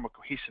together to form a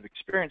cohesive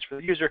experience for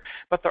the user,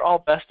 but they're all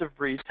best of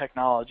breed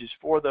technologies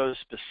for those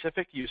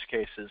specific use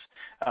cases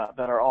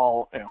that are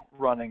all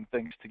running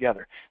things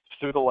together.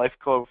 Through the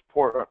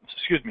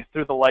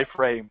through the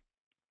LifeWay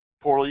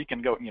portal, you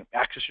can go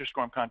access your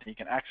SCORM content, you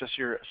can access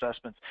your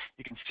assessments,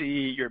 you can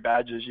see your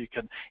badges, you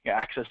can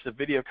access the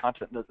video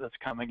content that's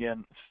coming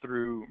in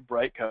through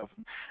Brightcove.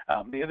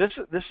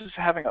 This is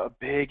having a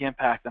big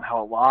impact on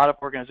how a lot of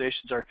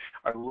organizations are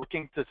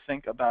looking to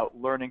think about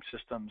learning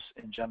systems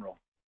in general.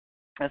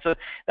 And so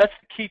that's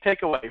the key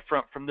takeaway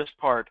from this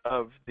part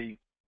of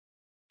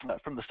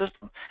from the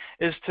system,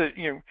 is to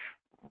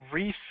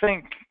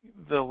rethink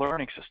the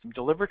learning system,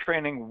 deliver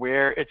training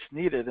where it's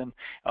needed. And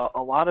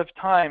a lot of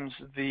times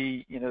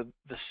the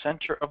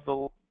center of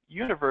the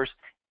universe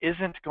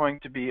isn't going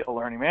to be a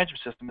learning management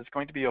system. It's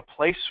going to be a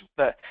place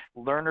that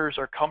learners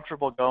are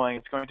comfortable going.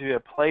 It's going to be a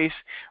place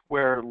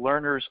where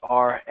learners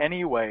are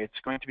anyway. It's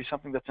going to be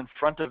something that's in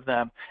front of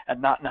them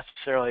and not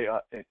necessarily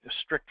a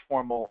strict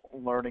formal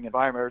learning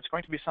environment. Or it's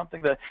going to be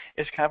something that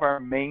is kind of our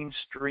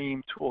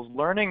mainstream tools.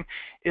 Learning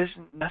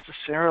isn't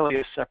necessarily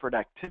a separate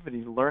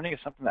activity. Learning is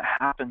something that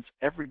happens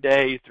every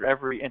day through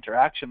every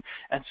interaction.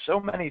 And so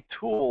many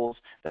tools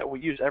that we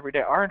use every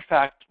day are in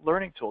fact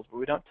learning tools, but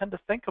we don't tend to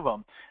think of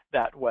them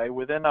that way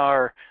within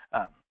our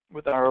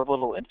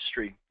little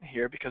industry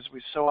here, because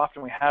so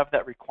often we have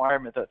that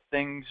requirement that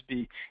things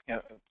be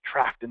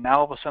tracked, and now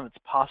all of a sudden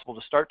it's possible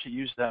to start to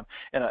use them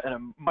in a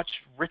much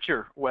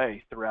richer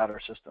way throughout our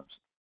systems.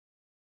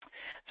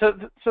 So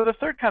the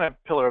third kind of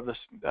pillar of this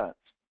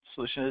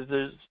solution is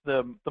there's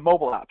the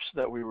mobile apps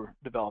that we were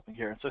developing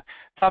here. And so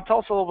Tom, tell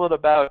us a little bit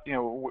about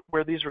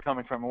where these were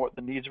coming from and what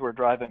the needs were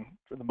driving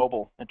for the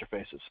mobile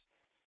interfaces.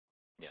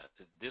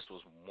 Yeah, this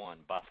was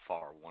by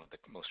far one of the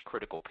most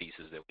critical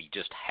pieces that we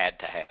just had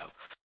to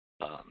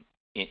have.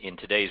 In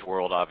today's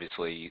world,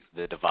 obviously,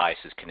 the device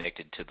is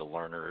connected to the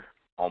learner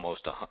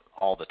almost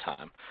all the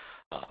time.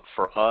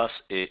 For us,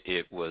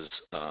 it was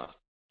a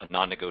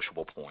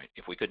non-negotiable point.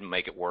 If we couldn't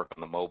make it work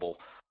on the mobile,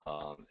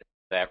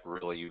 that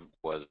really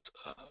was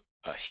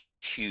a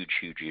huge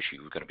issue.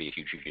 It was going to be a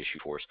huge issue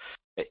for us.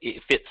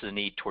 It fits the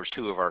need towards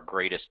two of our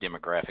greatest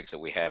demographics that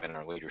we have in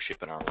our leadership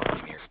and our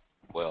learning here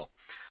as well.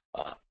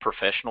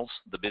 Professionals,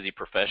 the busy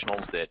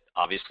professionals that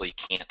obviously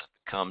can't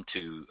come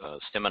to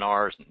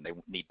seminars and they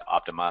need to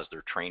optimize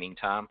their training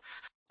time,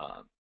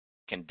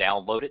 can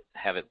download it,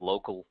 have it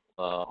local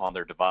on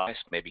their device,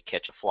 maybe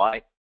catch a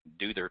flight,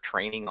 do their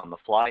training on the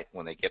flight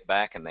when they get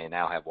back and they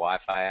now have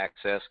Wi-Fi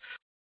access,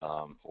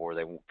 or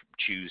they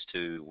choose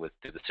to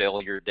through the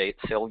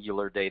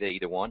cellular data,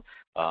 either one.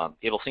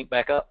 It'll sync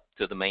back up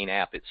to the main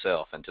app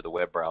itself and to the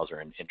web browser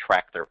and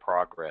track their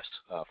progress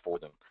for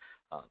them.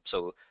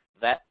 So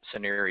that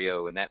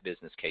scenario and that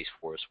business case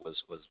for us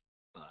was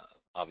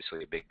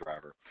obviously a big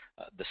driver.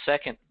 The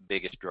second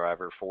biggest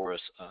driver for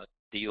us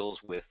deals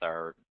with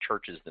our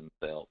churches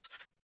themselves.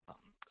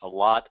 A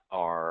lot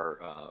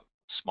are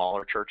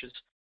smaller churches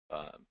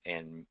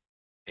and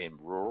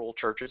rural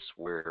churches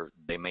where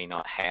they may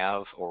not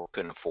have or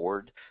couldn't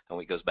afford,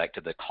 and it goes back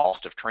to the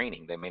cost of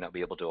training. They may not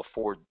be able to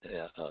afford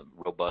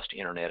robust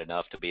internet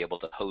enough to be able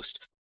to host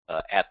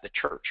at the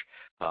church.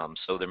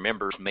 So their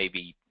members may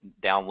be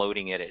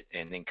downloading it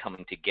and then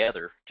coming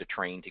together to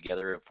train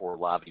together for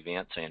live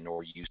events and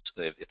or use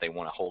if they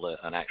want to hold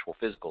an actual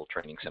physical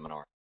training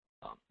seminar.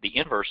 The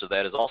inverse of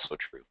that is also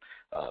true.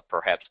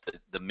 Perhaps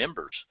the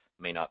members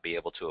may not be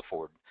able to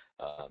afford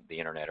the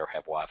internet or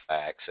have Wi-Fi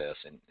access,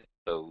 and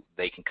so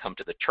they can come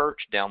to the church,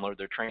 download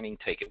their training,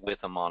 take it with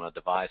them on a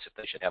device if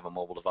they should have a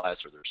mobile device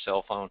or their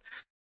cell phone,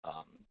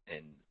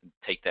 and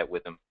take that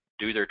with them,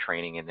 do their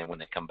training, and then when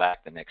they come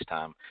back the next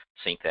time,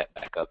 sync that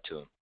back up to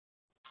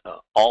them.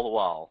 All the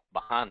while,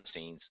 behind the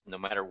scenes, no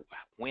matter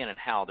when and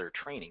how they're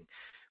training,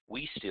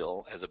 we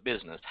still, as a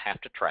business, have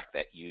to track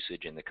that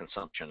usage and the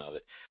consumption of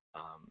it.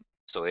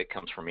 So it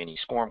comes from any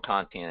SCORM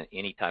content,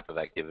 any type of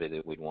activity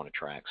that we'd want to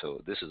track.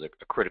 So this is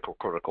a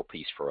critical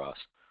piece for us.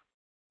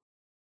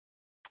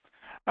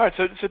 All right,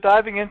 so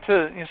diving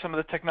into some of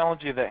the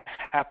technology that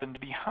happened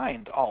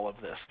behind all of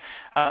this.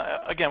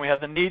 Again, we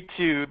have the need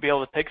to be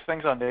able to take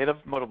things on native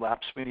mobile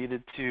apps. We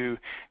needed to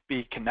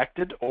be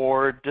connected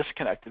or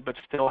disconnected, but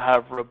still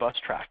have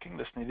robust tracking.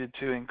 This needed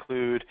to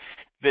include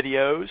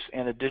videos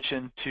in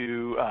addition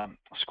to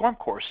SCORM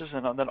courses,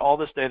 and then all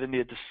this data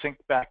needed to sync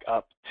back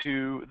up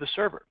to the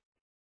server.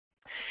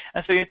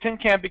 And so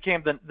TinCan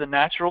became the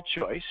natural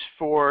choice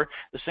for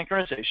the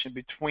synchronization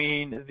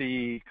between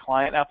the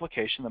client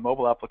application, the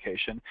mobile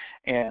application,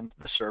 and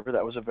the server.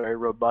 That was a very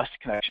robust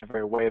connection,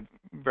 a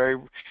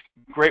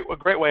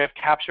great way of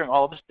capturing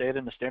all of this data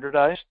in a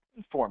standardized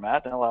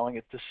format and allowing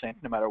it to sync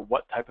no matter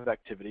what type of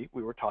activity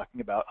we were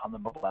talking about on the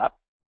mobile app.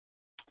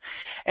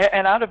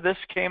 And out of this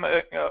came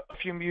a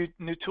few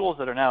new tools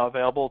that are now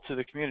available to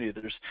the community.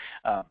 There's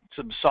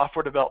some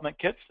software development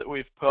kits that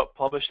we've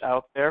published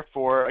out there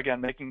for,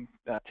 again, making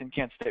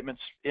TinCan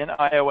statements in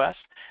iOS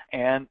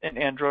and in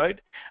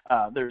Android.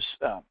 There's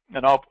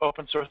an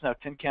open source now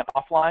TinCan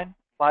offline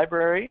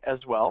library as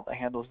well that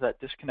handles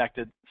that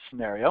disconnected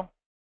scenario.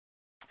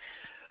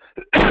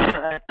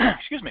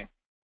 Excuse me.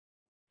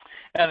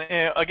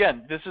 And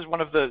again, this is one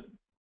of the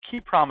key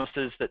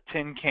promises that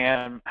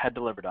TinCan had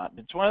delivered on.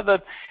 It's one of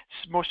the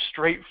most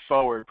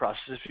straightforward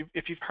processes.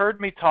 If you've heard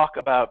me talk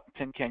about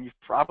TinCan, you've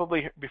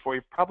probably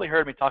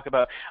heard me talk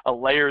about a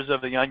layers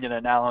of the onion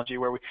analogy,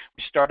 where we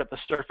start at the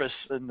surface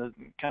and the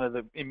kind of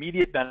the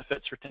immediate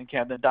benefits for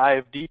TinCan, then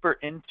dive deeper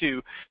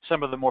into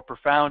some of the more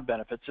profound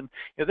benefits. And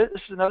this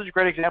is another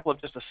great example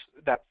of just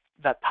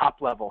that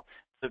top level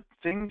the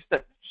things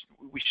that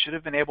we should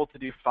have been able to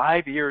do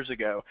 5 years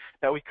ago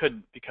that we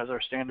couldn't because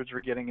our standards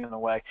were getting in the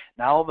way.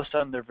 Now all of a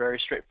sudden they're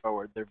very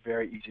straightforward. They're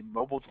very easy.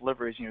 Mobile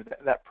deliveries,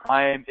 that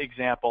prime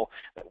example,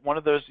 one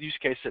of those use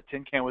cases that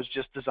Tin Can was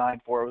just designed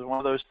for. It was one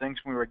of those things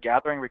when we were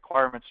gathering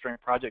requirements during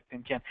Project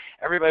Tin Can.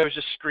 Everybody was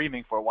just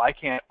screaming for, why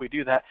can't we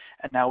do that?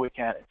 And now we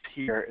can. It's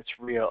here. It's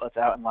real. It's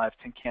out in live.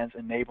 Tin Can's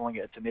enabling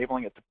it. It's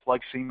enabling it to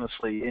plug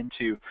seamlessly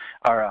into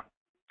our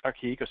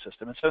key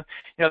ecosystem. And so,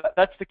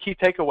 that's the key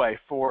takeaway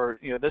for,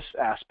 this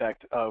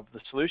aspect of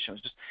the solution.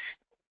 Just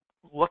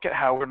look at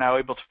how we're now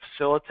able to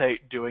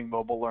facilitate doing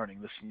mobile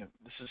learning.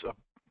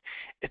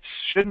 It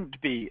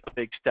shouldn't be a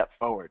big step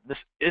forward. This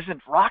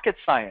isn't rocket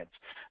science,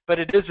 but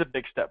it is a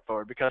big step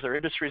forward because our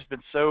industry has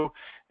been so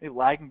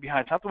lagging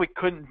behind. It's not that we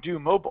couldn't do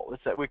mobile.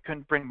 It's that we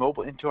couldn't bring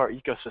mobile into our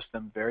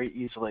ecosystem very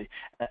easily,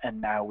 and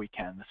now we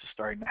can. This is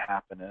starting to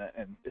happen,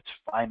 and it's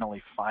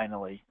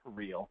finally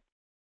real.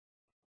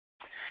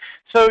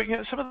 So,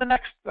 some of the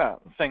next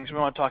things we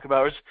want to talk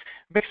about is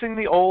mixing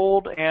the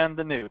old and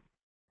the new.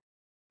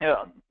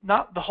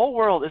 Not the whole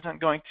world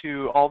isn't going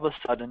to all of a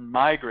sudden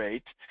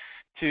migrate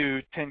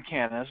to Tin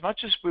Can. As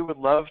much as we would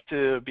love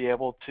to be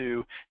able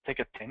to take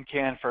a Tin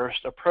Can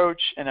first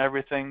approach in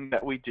everything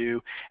that we do,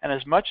 and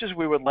as much as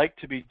we would like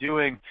to be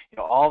doing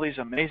all these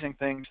amazing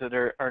things that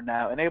are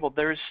now enabled,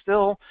 there is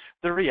still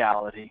the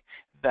reality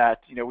that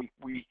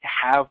we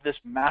have this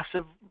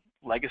massive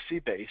legacy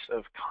base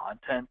of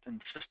content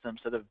and systems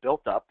that have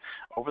built up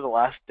over the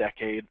last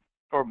decade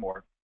or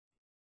more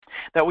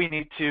that we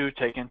need to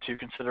take into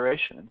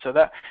consideration. And so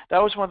that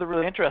was one of the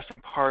really interesting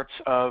parts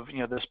of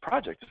this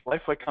project, is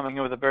LifeWay coming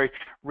in with a very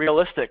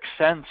realistic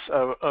sense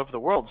of the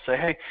world. Say,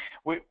 hey,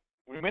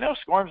 we know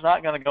SCORM's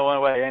not going to go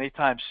away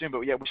anytime soon,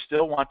 but yet we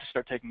still want to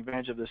start taking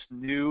advantage of this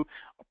new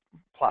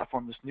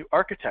platform, this new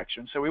architecture.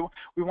 And so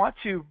we want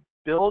to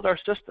build our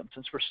system,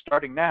 since we're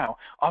starting now,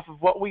 off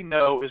of what we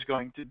know is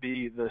going to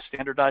be the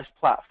standardized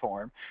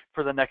platform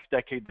for the next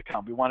decade to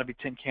come. We want to be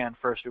Tin Can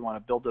first. We want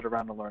to build it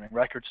around the learning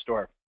record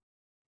store.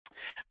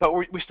 But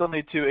we still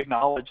need to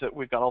acknowledge that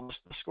we've got all this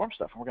SCORM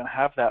stuff, and we're going to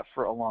have that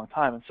for a long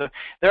time. And so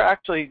there's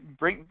actually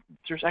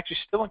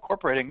still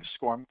incorporating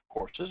SCORM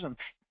courses and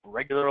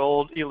regular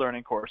old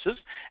e-learning courses,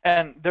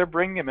 and they're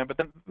bringing them in, but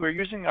then we're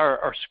using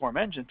our SCORM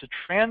engine to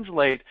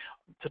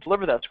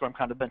deliver that SCORM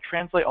content, then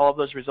translate all of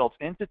those results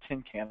into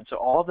Tin Can. And so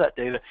all of that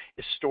data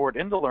is stored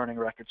in the learning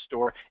record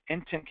store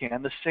in Tin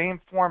Can, the same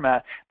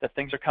format that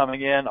things are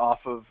coming in off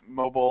of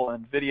mobile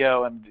and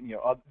video and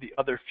the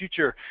other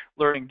future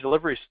learning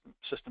delivery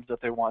systems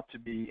that they want to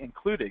be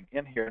including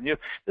in here. And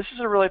this is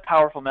a really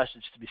powerful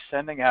message to be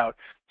sending out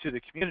to the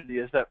community,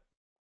 is that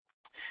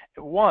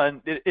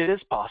one, it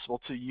is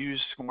possible to use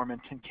SCORM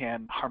and Tin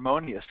Can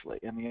harmoniously,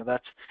 and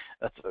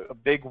that's a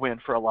big win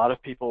for a lot of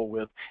people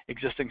with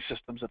existing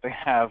systems that they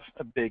have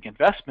a big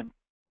investment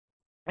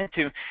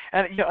into.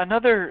 And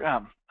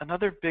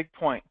another big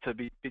point to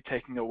be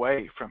taking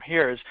away from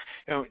here is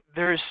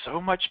there is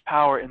so much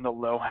power in the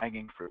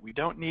low-hanging fruit. We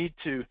don't need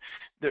to.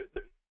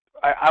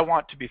 I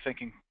want to be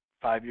thinking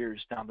 5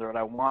 years down the road.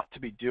 I want to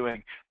be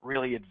doing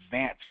really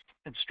advanced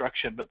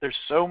instruction, but there's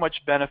so much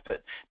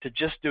benefit to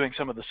just doing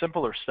some of the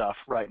simpler stuff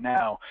right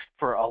now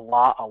for a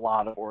lot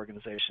of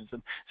organizations.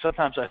 And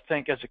sometimes I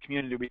think as a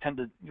community we tend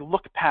to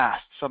look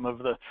past some of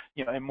the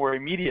and more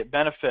immediate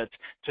benefits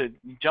to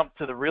jump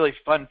to the really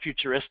fun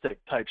futuristic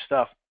type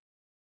stuff.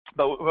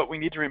 But we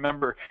need to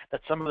remember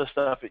that some of the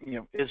stuff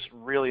is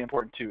really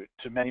important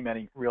to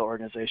many real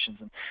organizations,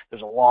 and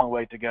there's a long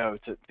way to go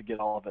to get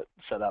all of it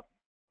set up.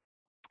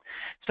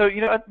 So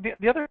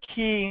the other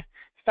key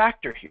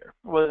factor here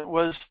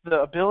was the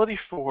ability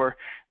for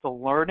the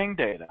learning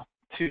data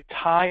to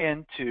tie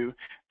into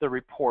the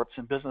reports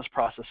and business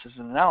processes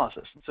and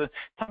analysis. And so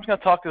Tom's going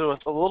to talk to us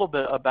a little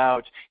bit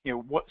about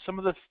what some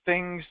of the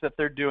things that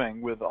they're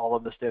doing with all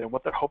of this data,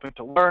 what they're hoping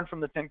to learn from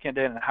the Tin Can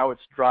data, and how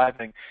it's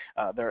driving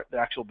their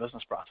actual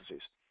business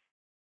processes.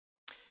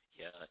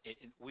 Yeah,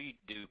 we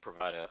do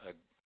provide a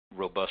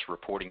robust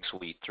reporting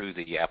suite through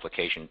the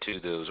application to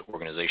those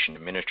organization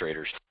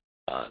administrators,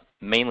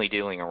 mainly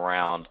dealing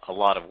around a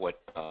lot of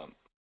what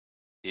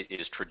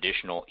is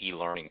traditional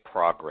e-learning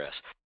progress.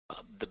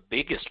 The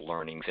biggest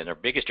learnings and our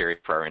biggest area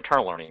for our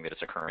internal learning that is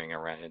occurring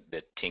around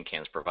that Tin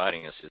Can is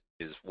providing us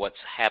is what's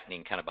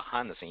happening kind of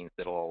behind the scenes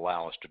that will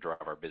allow us to drive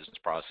our business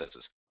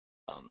processes.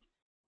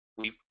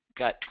 We've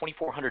got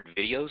 2,400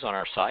 videos on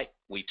our site.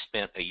 We've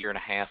spent a year and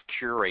a half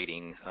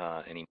curating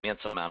an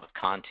immense amount of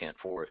content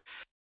for it.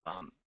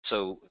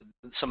 So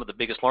some of the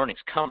biggest learnings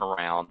come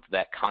around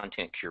that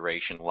content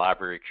curation,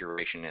 library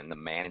curation, and the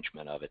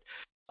management of it.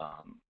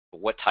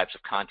 What types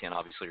of content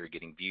obviously are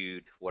getting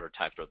viewed, what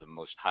types are the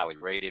most highly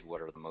rated, what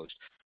are the most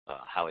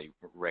highly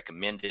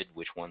recommended,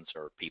 which ones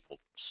are people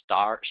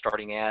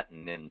starting at,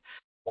 and then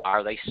why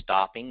are they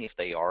stopping if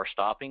they are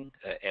stopping,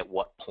 at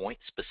what point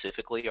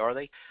specifically are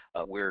they.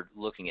 We're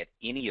looking at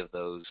any of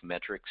those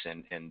metrics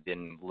and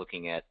then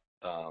looking at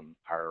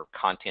our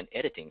content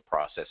editing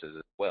processes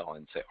as well,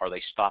 and say, are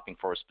they stopping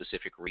for a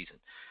specific reason?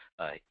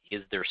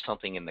 Is there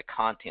something in the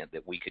content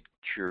that we could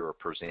cure or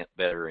present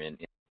better in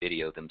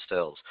video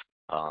themselves.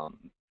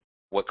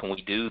 What can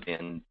we do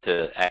then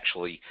to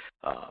actually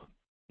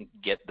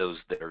get those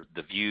that are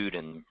the viewed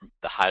and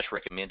the highest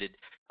recommended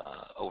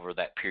over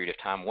that period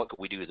of time? What can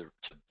we do to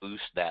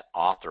boost that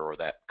author or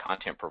that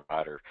content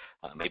provider?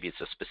 Maybe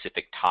it's a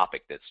specific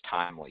topic that's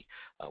timely.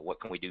 What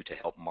can we do to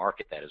help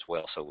market that as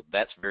well? So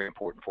that's very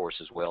important for us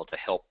as well, to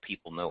help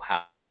people know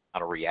how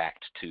to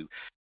react to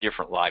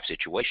different life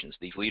situations.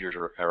 These leaders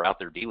are out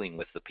there dealing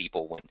with the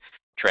people when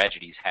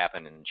tragedies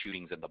happen and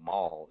shootings in the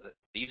mall.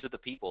 These are the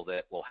people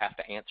that will have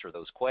to answer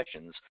those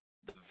questions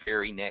the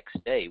very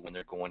next day when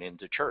they're going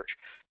into church.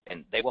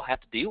 And they will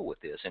have to deal with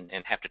this and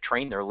have to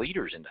train their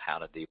leaders into how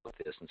to deal with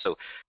this. And so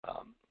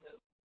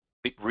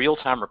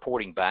real-time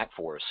reporting back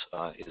for us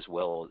as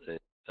well as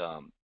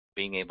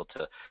being able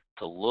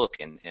to look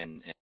and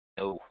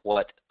know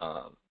what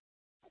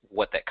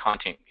that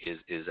content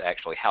is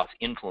actually, how it's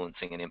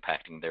influencing and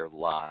impacting their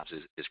lives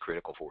is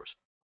critical for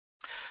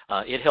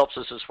us. It helps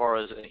us as far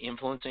as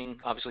influencing,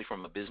 obviously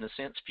from a business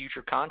sense,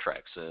 future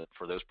contracts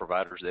for those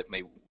providers that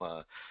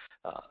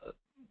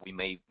we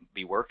may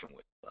be working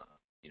with.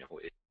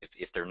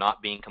 If they're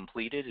not being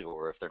completed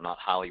or if they're not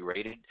highly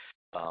rated,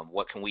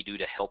 what can we do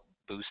to help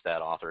boost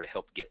that author, to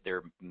help get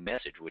their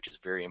message, which is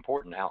very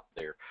important, out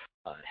there,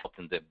 help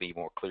them to be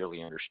more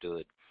clearly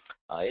understood.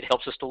 It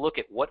helps us to look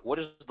at what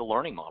is the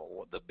learning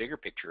model, the bigger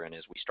picture, and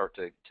as we start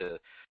to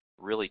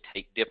really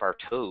dip our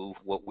toe,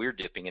 what we're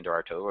dipping into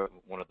our toe.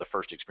 One of the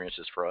first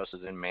experiences for us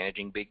is in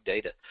managing big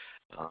data.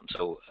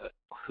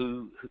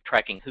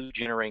 Tracking who's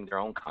generating their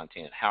own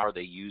content, how are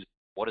they using,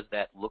 what does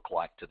that look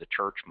like to the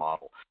church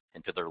model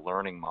and to their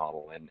learning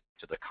model and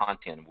to the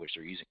content which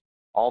they're using.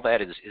 All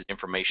that is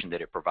information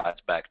that it provides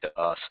back to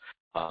us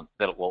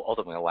that will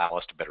ultimately allow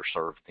us to better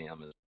serve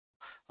them.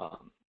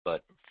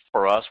 But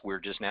for us, we're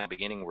just now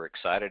beginning. We're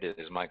excited.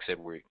 As Mike said,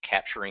 we're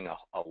capturing a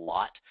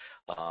lot,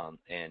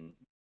 and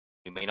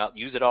we may not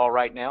use it all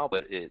right now,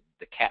 but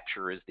the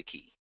capture is the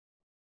key.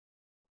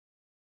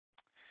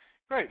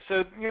 Great.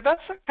 So that's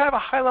kind of a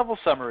high-level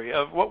summary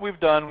of what we've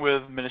done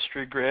with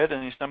Ministry Grid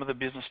and some of the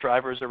business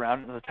drivers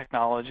around the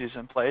technologies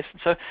in place.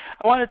 And so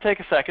I wanted to take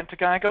a second to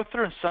kind of go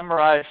through and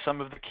summarize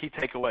some of the key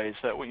takeaways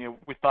that we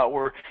thought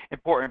were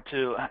important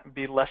to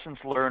be lessons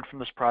learned from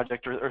this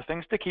project, or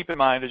things to keep in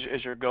mind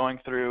as you're going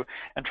through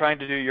and trying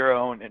to do your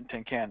own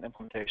tin can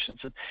implementations.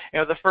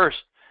 And the first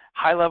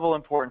high-level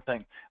important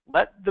thing: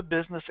 let the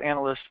business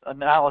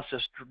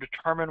analysis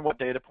determine what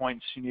data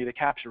points you need to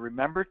capture.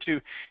 Remember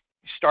to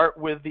start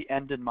with the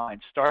end in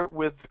mind. Start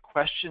with the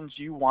questions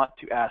you want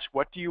to ask.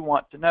 What do you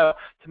want to know,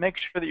 to make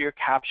sure that you're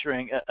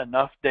capturing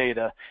enough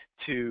data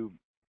to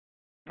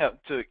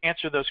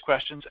answer those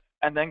questions,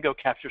 and then go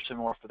capture some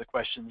more for the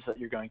questions that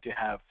you're going to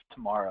have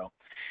tomorrow.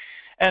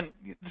 And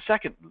the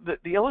second,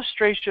 the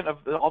illustration of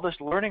all this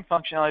learning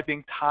functionality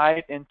being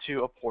tied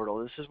into a portal.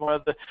 This is one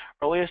of the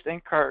earliest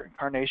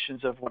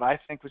incarnations of what I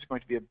think was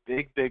going to be a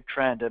big, big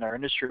trend in our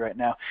industry right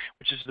now,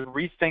 which is the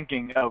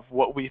rethinking of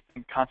what we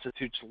think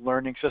constitutes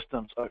learning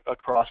systems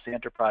across the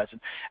enterprise.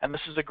 And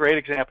this is a great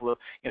example of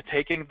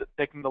taking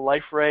the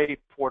LifeWay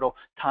portal,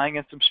 tying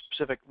in some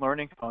specific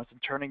learning components,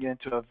 and turning it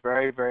into a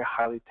very, very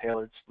highly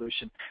tailored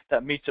solution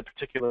that meets a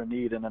particular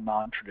need in a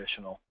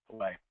non-traditional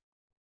way.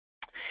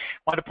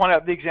 I wanted to point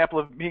out the example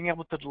of being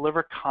able to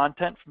deliver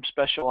content from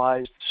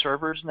specialized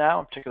servers now.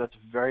 In particular, that's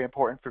very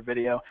important for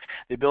video.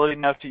 The ability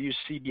now to use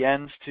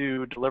CDNs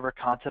to deliver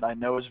content, I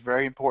know, is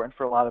very important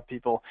for a lot of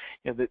people.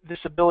 This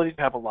ability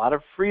to have a lot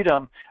of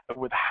freedom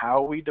with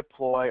how we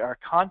deploy our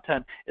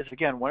content is,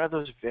 again, one of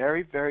those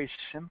very, very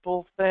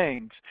simple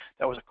things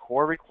that was a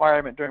core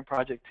requirement during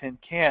Project Tin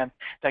Can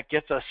that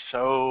gets us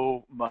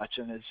so much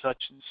and is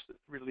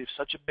relieves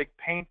such a big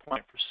pain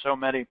point for so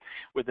many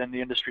within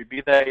the industry,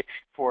 be they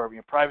for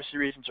privacy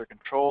reasons or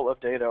control of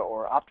data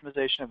or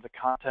optimization of the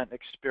content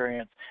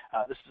experience.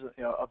 This is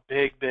a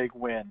big, big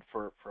win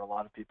for a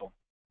lot of people.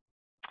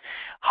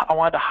 I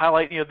wanted to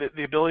highlight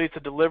the ability to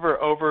deliver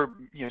over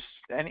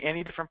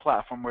any different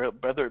platform,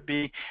 whether it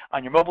be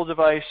on your mobile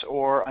device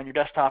or on your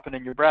desktop and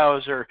in your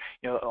browser.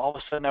 All of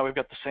a sudden now we've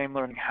got the same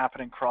learning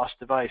happening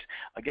cross-device.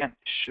 Again,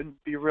 it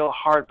shouldn't be real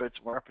hard, but it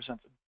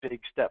represents a big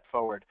step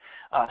forward.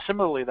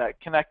 Similarly,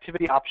 that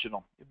connectivity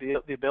optional,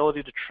 the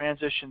ability to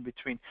transition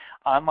between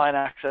online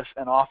access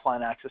and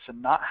offline access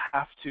and not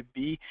have to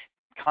be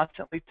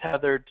constantly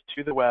tethered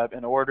to the web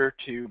in order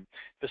to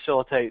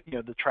facilitate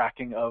the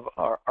tracking of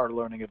our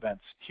learning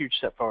events. Huge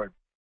step forward.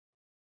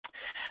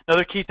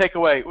 Another key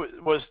takeaway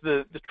was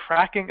the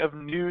tracking of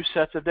new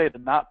sets of data,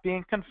 not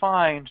being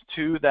confined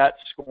to that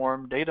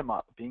SCORM data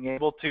model, being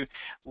able to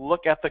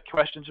look at the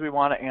questions we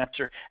want to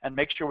answer and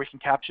make sure we can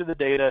capture the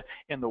data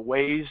in the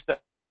ways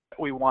that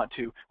we want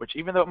to, which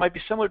even though it might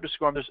be similar to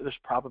SCORM, there's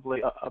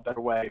probably a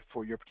better way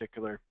for your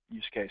particular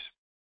use case.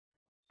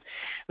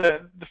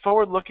 The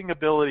forward-looking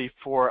ability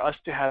for us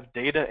to have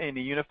data in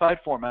a unified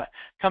format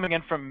coming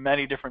in from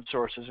many different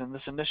sources. In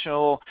this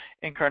initial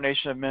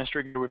incarnation of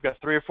Ministry, we've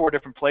got 3 or 4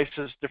 different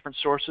places, different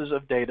sources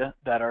of data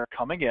that are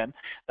coming in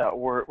that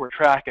we're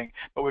tracking,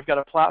 but we've got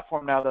a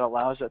platform now that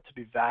allows that to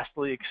be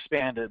vastly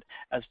expanded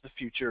as the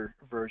future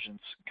versions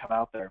come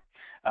out there.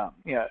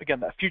 Again,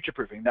 that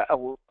future-proofing, that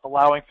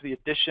allowing for the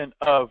addition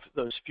of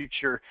those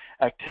future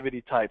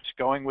activity types,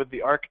 going with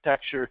the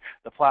architecture,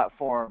 the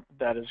platform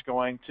that is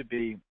going to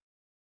be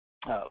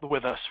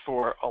with us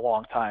for a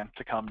long time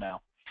to come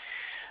now.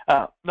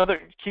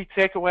 Another key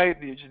takeaway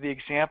is the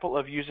example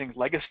of using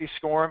legacy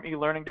SCORM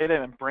e-learning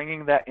data and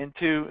bringing that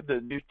into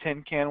the new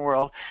tin can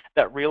world,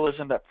 that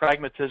realism, that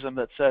pragmatism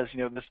that says,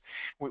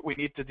 we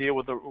need to deal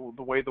with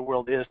the way the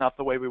world is, not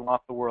the way we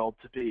want the world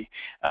to be.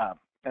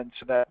 And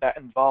so that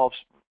involves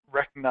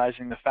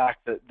recognizing the fact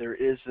that there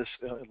is this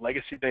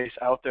legacy base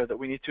out there that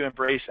we need to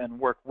embrace and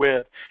work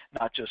with,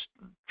 not just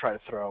try to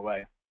throw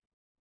away.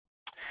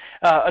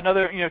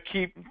 Another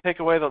key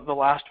takeaway, the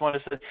last one,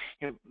 is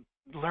that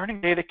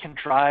learning data can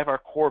drive our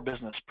core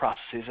business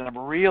processes, and I'm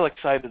real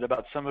excited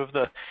about some of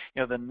the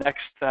the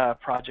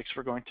next projects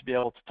we're going to be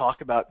able to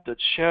talk about that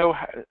show,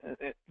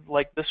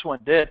 like this one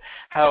did,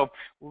 how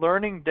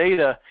learning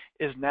data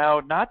is now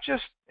not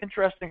just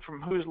interesting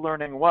from who's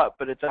learning what,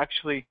 but it's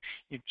actually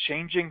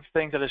changing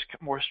things at a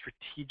more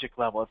strategic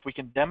level. If we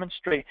can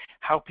demonstrate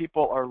how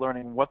people are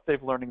learning, what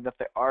they've learning, that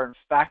they are in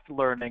fact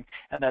learning,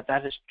 and that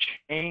has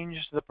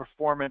changed the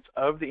performance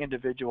of the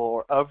individual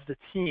or of the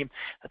team,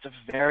 that's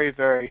a very,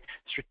 very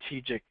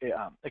strategic,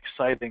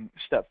 exciting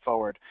step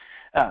forward.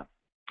 So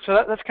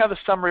that's kind of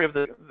a summary of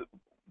the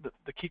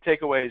key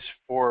takeaways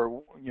for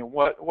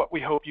what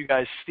we hope you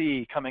guys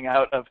see coming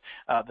out of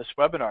this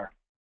webinar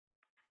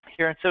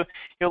here. And so,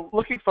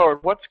 looking forward,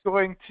 what's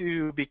going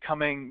to be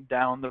coming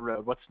down the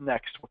road? What's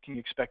next? What can you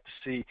expect to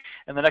see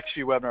in the next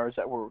few webinars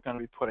that we're going to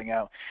be putting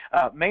out?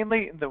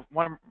 Mainly, the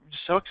one I'm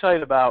so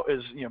excited about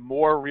is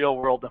more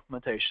real-world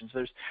implementations.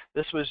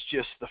 This was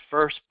just the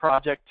first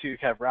project to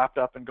have wrapped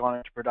up and gone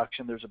into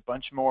production. There's a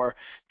bunch more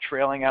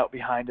trailing out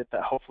behind it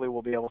that hopefully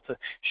we'll be able to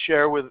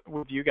share with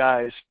you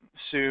guys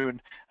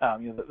soon.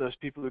 Those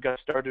people who got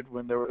started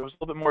when it was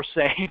a little bit more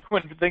sane,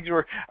 when things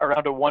were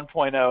around a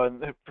 1.0,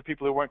 and for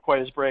people who weren't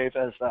quite as brave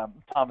as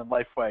Tom and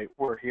LifeWay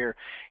were here.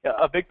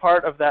 A big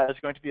part of that is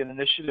going to be an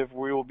initiative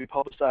we will be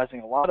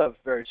publicizing a lot of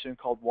very soon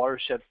called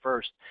Watershed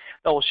First.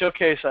 That will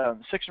showcase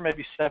 6 or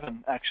maybe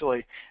 7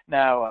 actually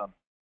now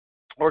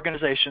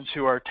organizations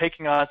who are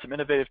taking on some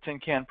innovative tin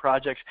can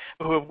projects,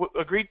 but who have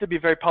agreed to be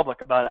very public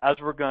about it as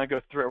we're going to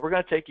go through it. We're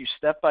going to take you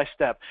step by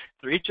step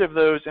through each of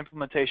those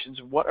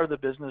implementations. What are the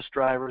business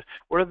drivers?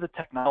 What are the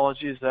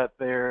technologies that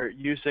they're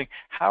using?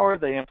 How are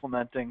they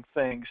implementing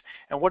things?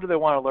 And what do they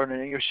want to learn?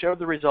 And show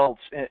the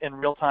results in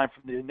real time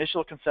from the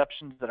initial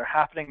conceptions that are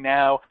happening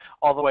now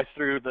all the way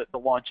through the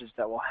launches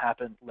that will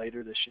happen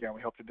later this year. And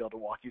we hope to be able to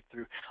walk you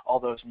through all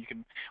those, and you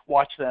can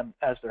watch them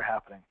as they're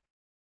happening.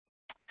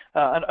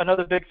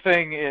 Another big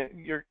thing,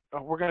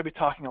 we're going to be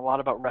talking a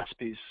lot about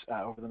recipes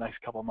over the next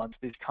couple of months,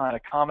 these kind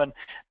of common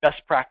best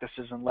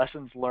practices and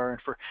lessons learned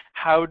for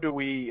how do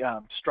we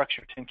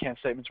structure tin can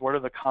statements, what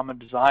are the common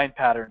design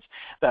patterns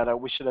that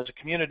we should as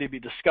a community be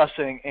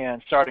discussing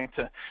and starting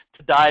to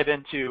dive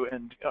into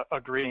and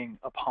agreeing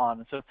upon.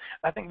 And so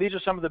I think these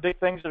are some of the big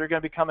things that are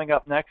going to be coming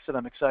up next that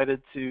I'm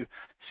excited to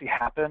see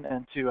happen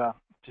and to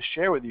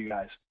share with you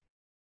guys.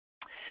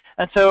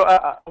 And so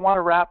I want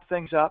to wrap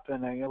things up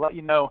and let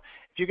you know,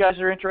 if you guys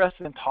are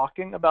interested in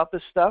talking about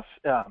this stuff,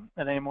 and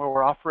anymore,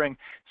 we're offering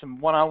some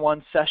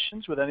one-on-one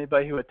sessions with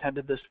anybody who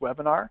attended this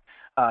webinar.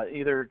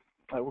 We're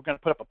going to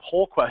put up a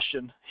poll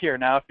question here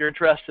now. If you're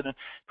interested in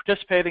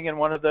participating in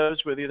one of those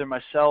with either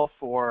myself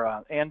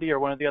or Andy or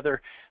one of the other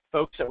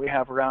folks that we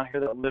have around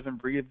here that live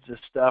and breathe this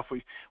stuff,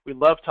 we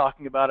love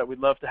talking about it. We'd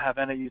love to have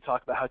any of you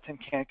talk about how tin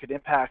can could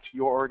impact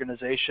your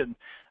organization.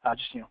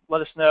 Just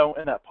let us know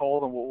in that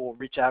poll, and we'll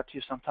reach out to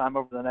you sometime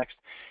over the next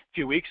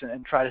few weeks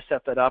and try to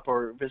set that up,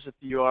 or visit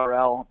the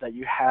URL that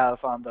you have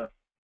on the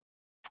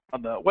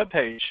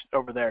webpage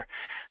over there.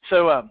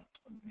 So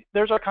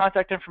there's our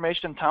contact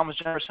information. Tom was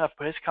generous enough to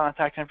put his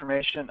contact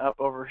information up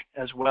over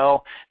as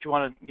well. If you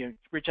want to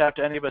reach out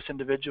to any of us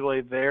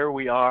individually, there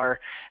we are.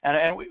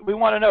 And we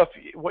want to know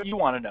what you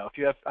want to know. If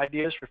you have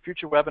ideas for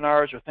future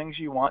webinars or things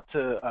you want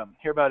to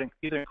hear about,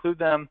 either include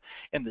them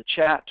in the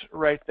chat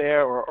right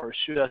there or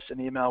shoot us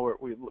an email.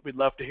 We'd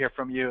love to hear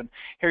from you and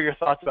hear your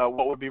thoughts about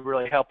what would be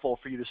really helpful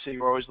for you to see.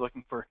 We're always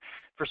looking for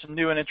some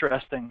new and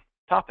interesting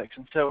topics.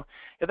 And so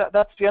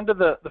that's the end of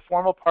the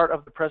formal part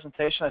of the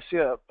presentation. I see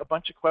a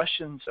bunch of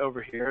questions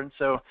over here, and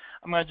so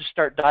I'm going to just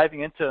start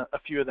diving into a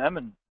few of them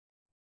and,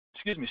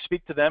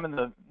 speak to them in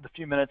the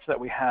few minutes that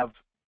we have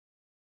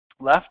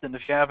left. And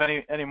if you have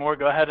any more,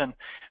 go ahead and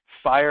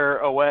fire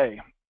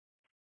away.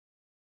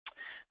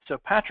 So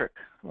Patrick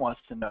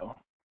wants to know,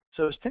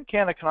 so is tin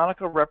can a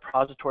canonical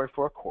repository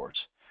for a course,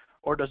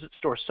 or does it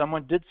store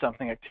someone did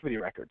something activity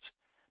records?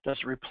 Does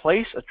it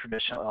replace a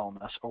traditional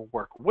LMS or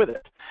work with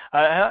it?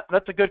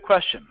 That's a good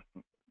question.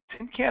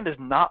 TinCan is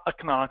not a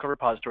canonical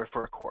repository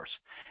for a course.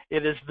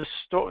 It is the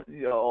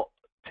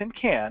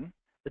TinCan,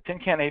 the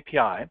TinCan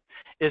API,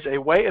 is a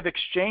way of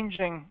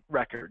exchanging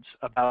records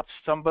about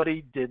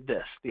somebody did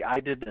this, the I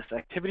did this,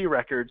 activity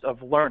records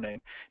of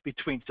learning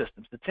between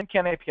systems. The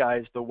TinCan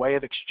API is the way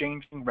of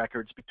exchanging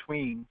records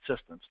between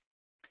systems.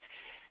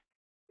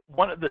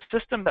 The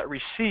system that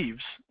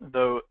receives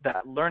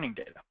that learning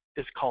data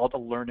is called a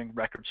learning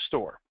record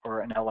store,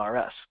 or an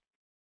LRS.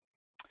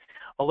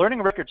 A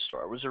learning record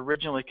store was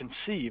originally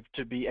conceived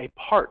to be a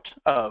part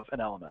of an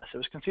LMS. It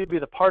was conceived to be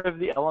the part of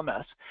the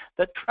LMS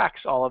that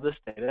tracks all of this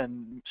data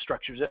and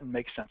structures it and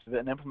makes sense of it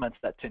and implements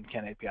that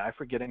TinCan API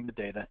for getting the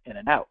data in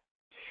and out.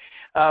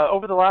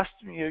 Over the last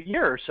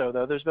year or so,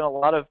 though, there's been a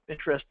lot of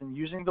interest in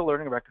using the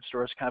learning record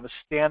store as kind of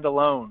a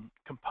standalone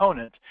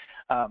component,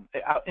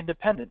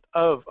 independent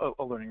of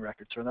a learning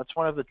record store. And that's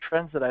one of the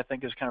trends that I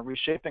think is kind of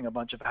reshaping a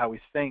bunch of how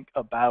we think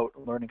about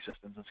learning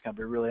systems. It's going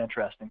to be really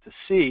interesting to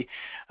see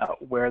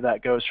where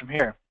that goes from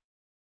here.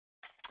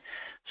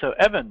 So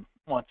Evan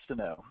wants to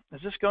know,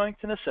 is this going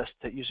to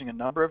necessitate using a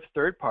number of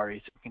third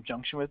parties in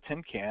conjunction with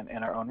TinCan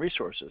and our own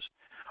resources?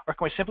 Or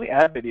can we simply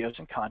add videos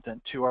and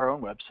content to our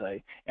own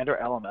website and our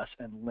LMS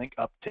and link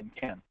up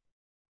TinCan?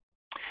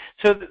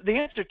 So the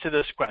answer to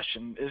this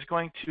question is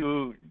going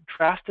to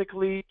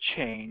drastically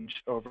change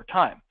over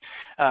time.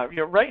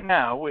 Right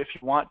now, if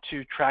you want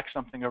to track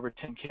something over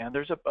TinCan,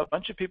 there's a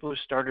bunch of people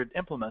who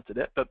implemented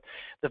it, but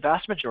the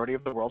vast majority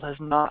of the world has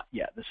not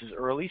yet. This is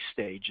early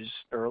stages,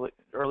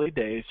 early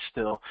days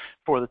still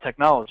for the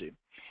technology.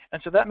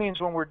 And so that means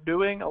when we're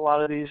doing a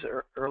lot of these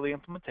early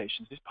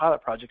implementations, these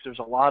pilot projects, there's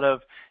a lot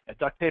of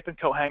duct tape and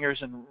coat hangers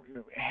and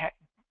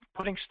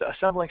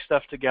assembling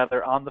stuff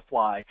together on the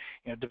fly,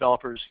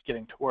 developers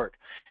getting to work.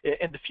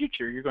 In the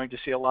future, you're going to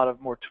see a lot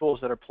of more tools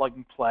that are plug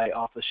and play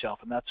off the shelf,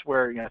 and that's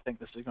where I think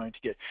this is going to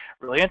get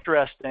really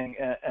interesting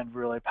and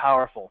really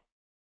powerful.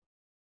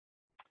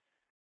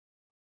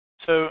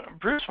 So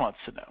Bruce wants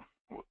to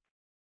know,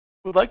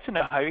 we'd like to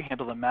know how you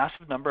handle the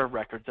massive number of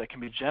records that can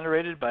be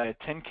generated by a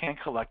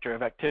TinCan collector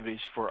of activities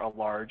for a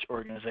large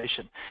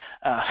organization.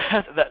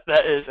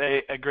 That is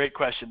a great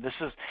question.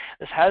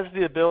 This has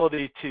the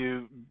ability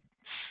to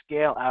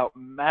scale out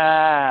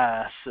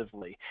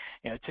massively.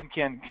 TinCan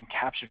can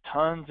capture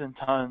tons and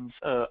tons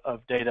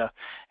of data,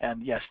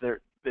 and yes,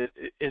 it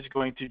is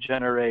going to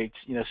generate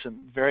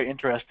some very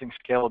interesting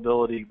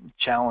scalability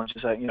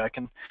challenges. I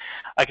can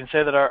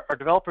say that our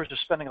developers are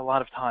spending a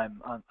lot of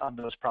time on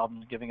those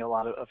problems, giving a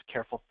lot of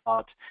careful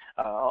thought.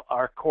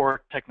 Our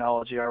core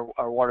technology,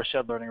 our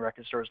watershed learning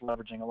record store, is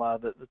leveraging a lot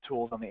of the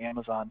tools on the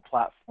Amazon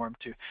platform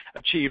to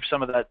achieve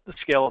some of that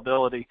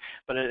scalability.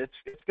 But it's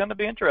going to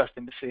be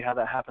interesting to see how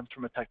that happens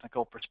from a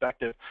technical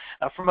perspective.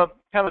 From a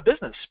kind of a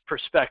business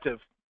perspective,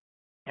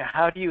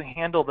 how do you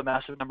handle the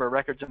massive number of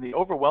records and the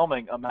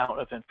overwhelming amount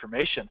of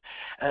information?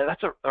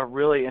 That's a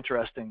really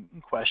interesting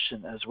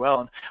question as well.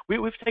 And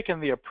we've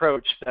taken the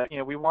approach that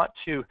we want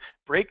to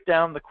break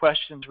down the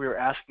questions we were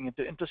asking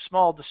into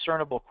small,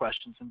 discernible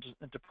questions,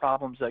 into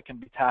problems that can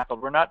be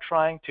tackled. We're not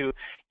trying to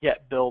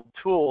yet build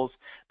tools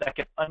that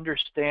can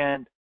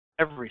understand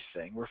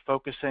everything. We're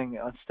focusing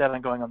instead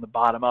on going on the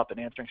bottom up and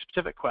answering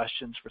specific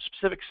questions for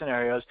specific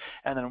scenarios,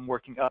 and then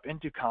working up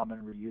into common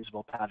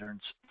reusable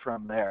patterns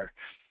from there.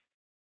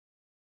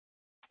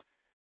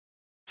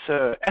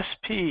 So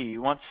SP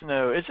wants to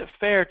know, is it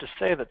fair to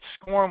say that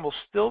SCORM will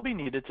still be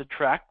needed to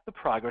track the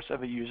progress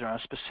of a user on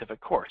a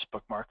specific course,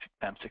 bookmarks,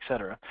 attempts,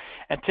 etc.,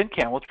 and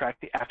TinCan will track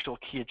the actual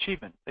key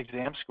achievement,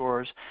 exam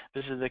scores,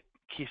 visit the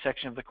key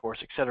section of the course,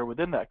 etc.,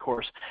 within that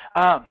course?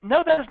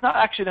 No, that is not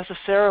actually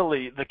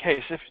necessarily the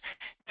case. If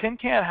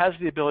TinCan has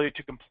the ability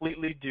to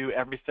completely do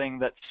everything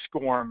that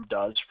SCORM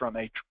does from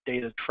a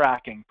data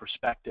tracking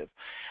perspective.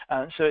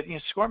 So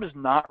SCORM is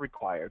not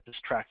required to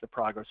track the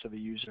progress of a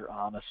user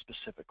on a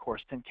specific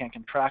course. TinCan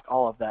can track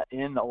all of that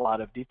in a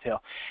lot of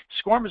detail.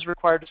 SCORM is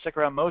required to stick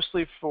around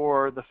mostly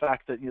for the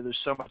fact that there's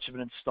so much of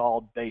an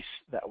installed base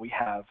that we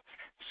have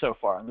so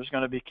far. And there's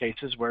going to be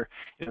cases where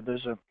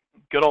there's a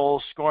good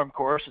old SCORM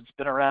course. It's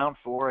been around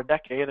for a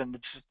decade, and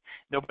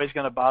nobody's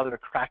going to bother to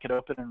crack it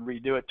open and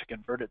redo it to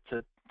convert it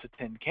to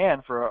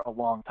TinCan for a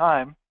long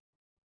time.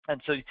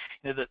 And so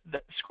the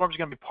SCORM is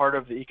going to be part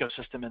of the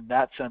ecosystem in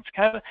that sense,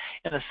 kind of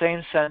in the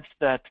same sense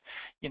that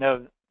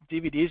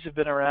DVDs have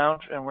been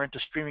around and we're into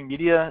streaming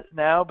media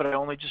now, but I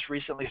only just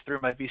recently threw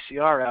my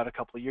VCR out a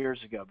couple of years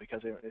ago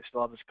because they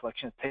still have this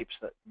collection of tapes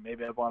that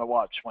maybe I want to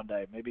watch one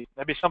day. Maybe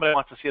somebody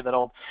wants to see that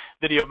old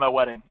video of my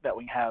wedding that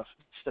we have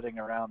sitting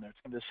around there. It's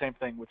going to be the same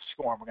thing with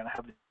SCORM. We're going to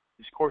have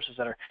these courses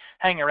that are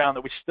hanging around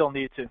that we still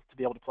need to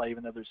be able to play,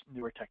 even though there's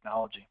newer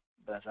technology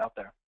that's out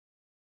there.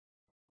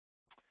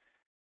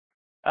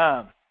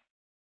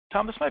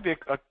 Tom, this might be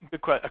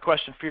a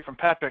question for you from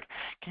Patrick.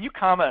 Can you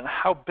comment on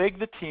how big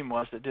the team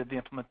was that did the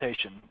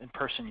implementation in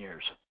person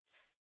years?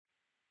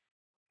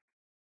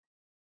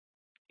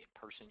 In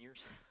person years?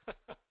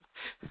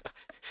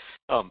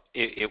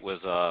 It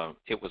was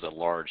a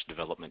large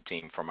development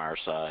team from our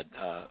side.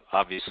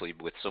 Obviously,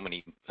 with so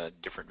many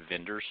different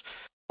vendors,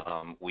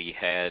 we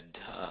had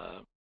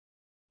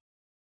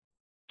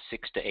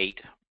 6 to 8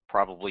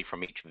 probably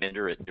from each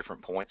vendor at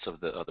different points of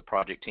the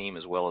project team,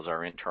 as well as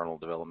our internal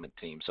development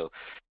team. So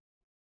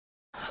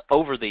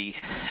over the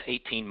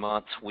 18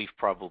 months, we've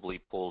probably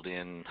pulled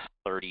in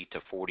 30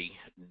 to 40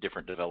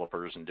 different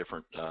developers and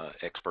different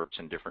experts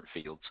in different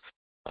fields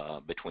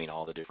between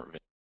all the different vendors.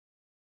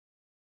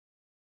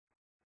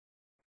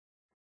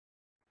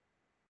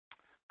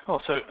 Cool.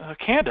 So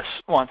Candace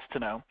wants to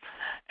know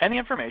any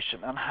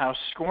information on how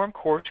SCORM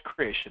course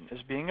creation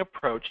is being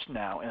approached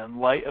now in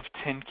light of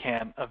tin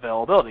can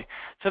availability.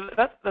 So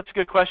that's a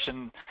good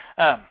question.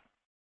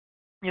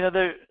 You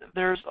know,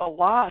 there's a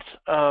lot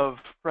of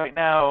right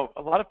now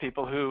a lot of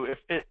people who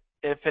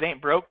if it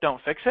ain't broke,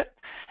 don't fix it.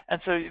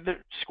 And so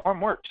SCORM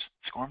works.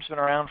 SCORM's been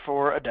around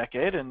for a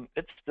decade, and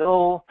it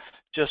still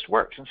just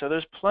works. And so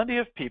there's plenty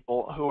of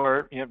people who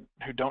are,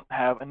 who don't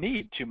have a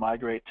need to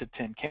migrate to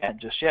tin can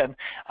just yet. And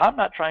I'm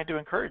not trying to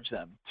encourage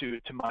them to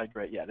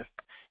migrate yet. If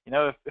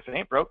it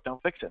ain't broke,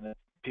 don't fix it. And if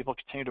people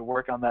continue to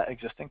work on that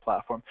existing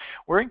platform,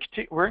 we're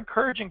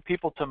encouraging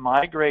people to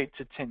migrate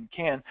to tin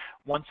can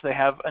once they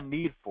have a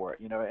need for it.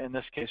 In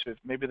this case, if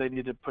maybe they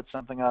need to put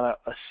something on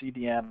a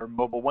CDN or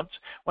mobile. Once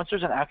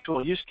there's an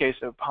actual use case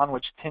upon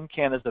which tin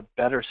can is a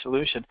better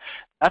solution,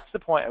 that's the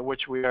point at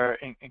which we are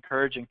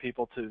encouraging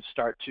people to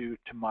start to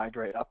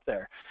migrate up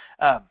there.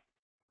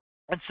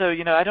 And so,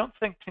 I don't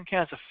think tin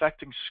can is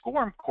affecting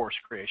SCORM course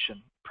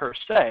creation per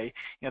se.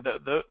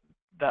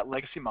 That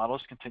legacy model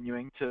is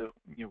continuing to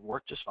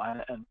work just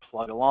fine and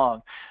plug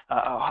along.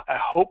 I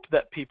hope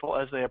that people,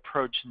 as they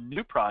approach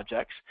new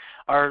projects,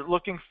 are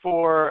looking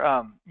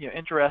for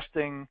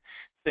interesting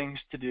things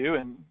to do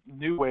and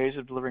new ways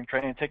of delivering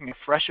training and taking a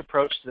fresh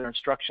approach to their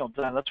instructional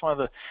design. That's one of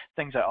the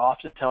things I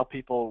often tell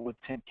people with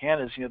tin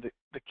can is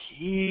the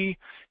key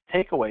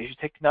takeaways, you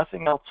take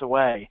nothing else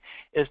away,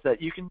 is that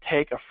you can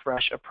take a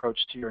fresh approach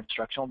to your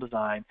instructional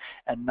design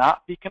and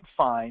not be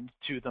confined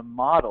to the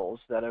models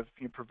that have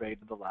pervaded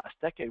the last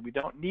decade. We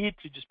don't need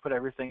to just put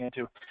everything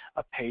into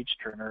a page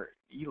turner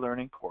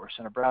e-learning course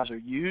in a browser.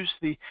 Use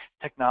the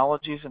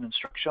technologies and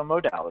instructional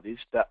modalities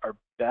that are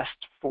best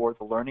for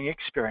the learning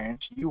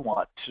experience you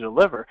want to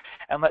deliver,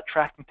 and let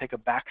tracking take a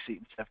backseat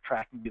instead of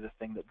tracking be the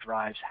thing that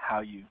drives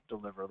how you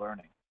deliver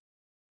learning.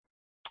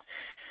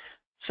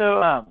 So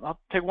I'll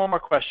take one more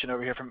question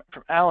over here from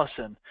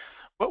Allison.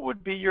 What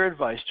would be your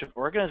advice to an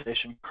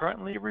organization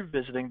currently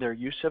revisiting their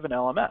use of an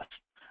LMS?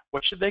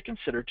 What should they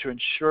consider to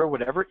ensure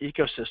whatever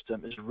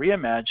ecosystem is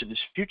reimagined is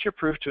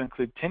future-proof to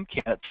include tin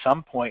can at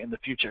some point in the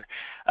future?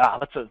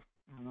 That's a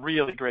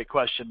really great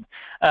question.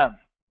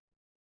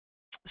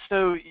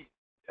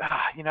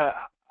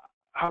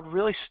 I would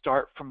really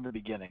start from the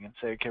beginning and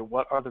say, okay,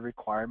 what are the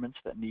requirements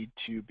that need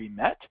to be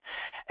met?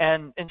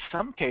 And in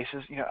some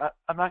cases,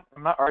 I'm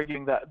not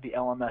arguing that the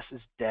LMS is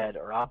dead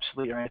or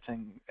obsolete or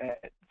anything.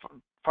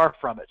 Far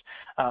from it.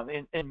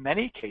 In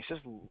many cases,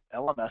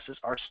 LMSs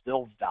are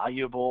still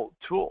valuable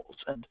tools,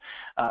 and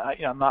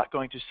I'm not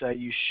going to say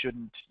you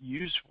shouldn't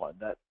use one.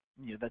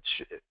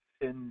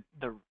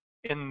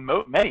 In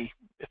many,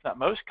 if not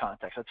most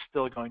contexts, that's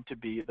still going to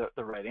be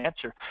the right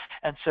answer.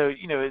 And so,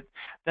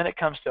 then it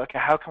comes to, okay,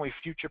 how can we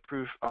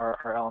future-proof our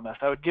LMS?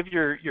 I would give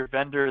your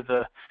vendor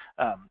the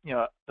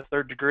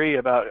third degree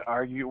about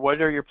what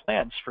are your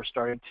plans for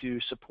starting to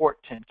support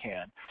tin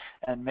can,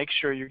 and make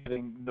sure you're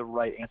getting the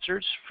right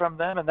answers from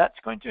them. And that's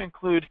going to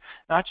include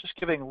not just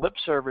giving lip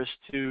service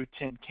to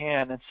tin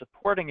can and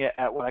supporting it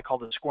at what I call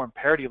the SCORM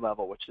parity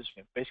level, which is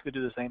basically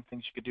do the same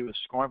things you could do with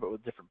SCORM but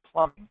with different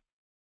plumbing,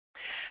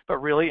 but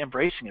really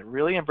embracing it,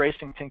 really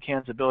embracing tin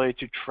can's ability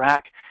to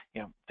track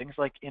things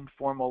like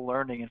informal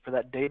learning, and for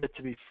that data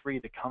to be free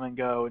to come and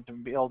go and to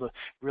be able to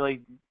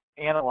really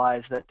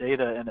analyze that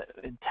data in an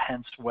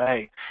intense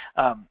way.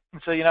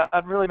 And so,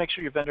 I'd really make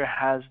sure your vendor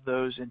has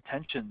those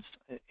intentions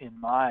in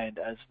mind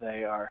as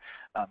they are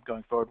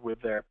going forward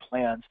with their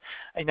plans.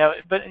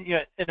 But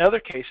in other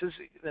cases,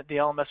 the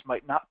LMS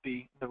might not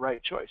be the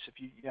right choice. If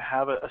you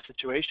have a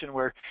situation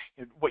where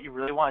what you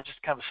really want is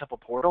just kind of a simple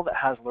portal that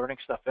has learning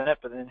stuff in it,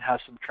 but then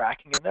has some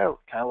tracking in there,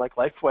 kind of like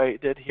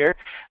LifeWay did here,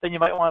 then you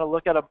might want to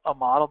look at a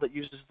model that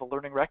uses the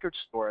learning record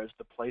store as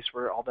the place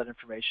where all that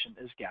information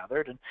is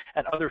gathered,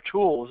 and other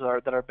tools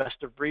that are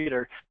best of breed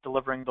are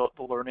delivering the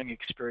learning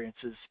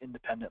experiences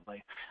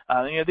independently.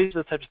 These are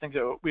the types of things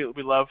that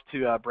we love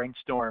to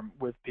brainstorm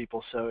with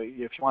people. So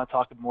if you want to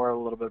talk more a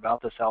little bit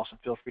about this, Allison,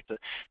 feel free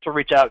to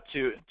reach out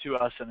to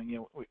us,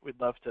 and we'd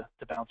love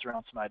to bounce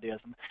around some ideas.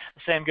 And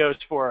the same goes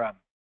for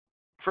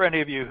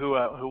any of you who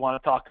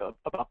want to talk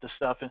about this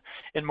stuff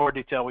in more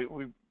detail.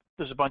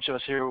 There's a bunch of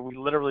us here. We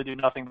literally do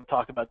nothing but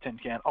talk about tin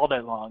can all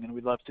day long, and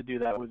we'd love to do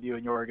that with you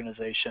and your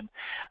organization.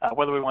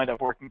 Whether we wind up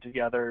working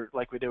together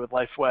like we did with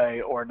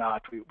LifeWay or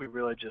not, we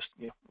really just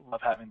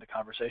love having the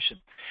conversation.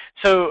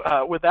 So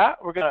with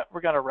that, we're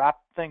gonna wrap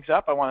things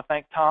up. I want to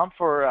thank Tom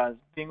for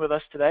being with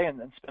us today and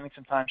spending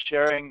some time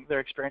sharing their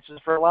experiences,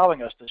 for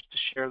allowing us to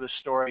share this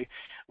story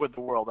with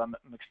the world. I'm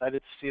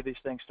excited to see these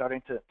things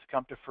starting to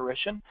come to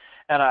fruition,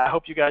 and I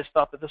hope you guys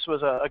thought that this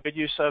was a good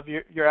use of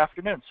your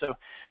afternoon. So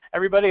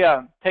everybody,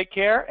 take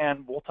care,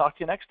 and we'll talk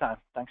to you next time.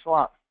 Thanks a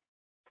lot.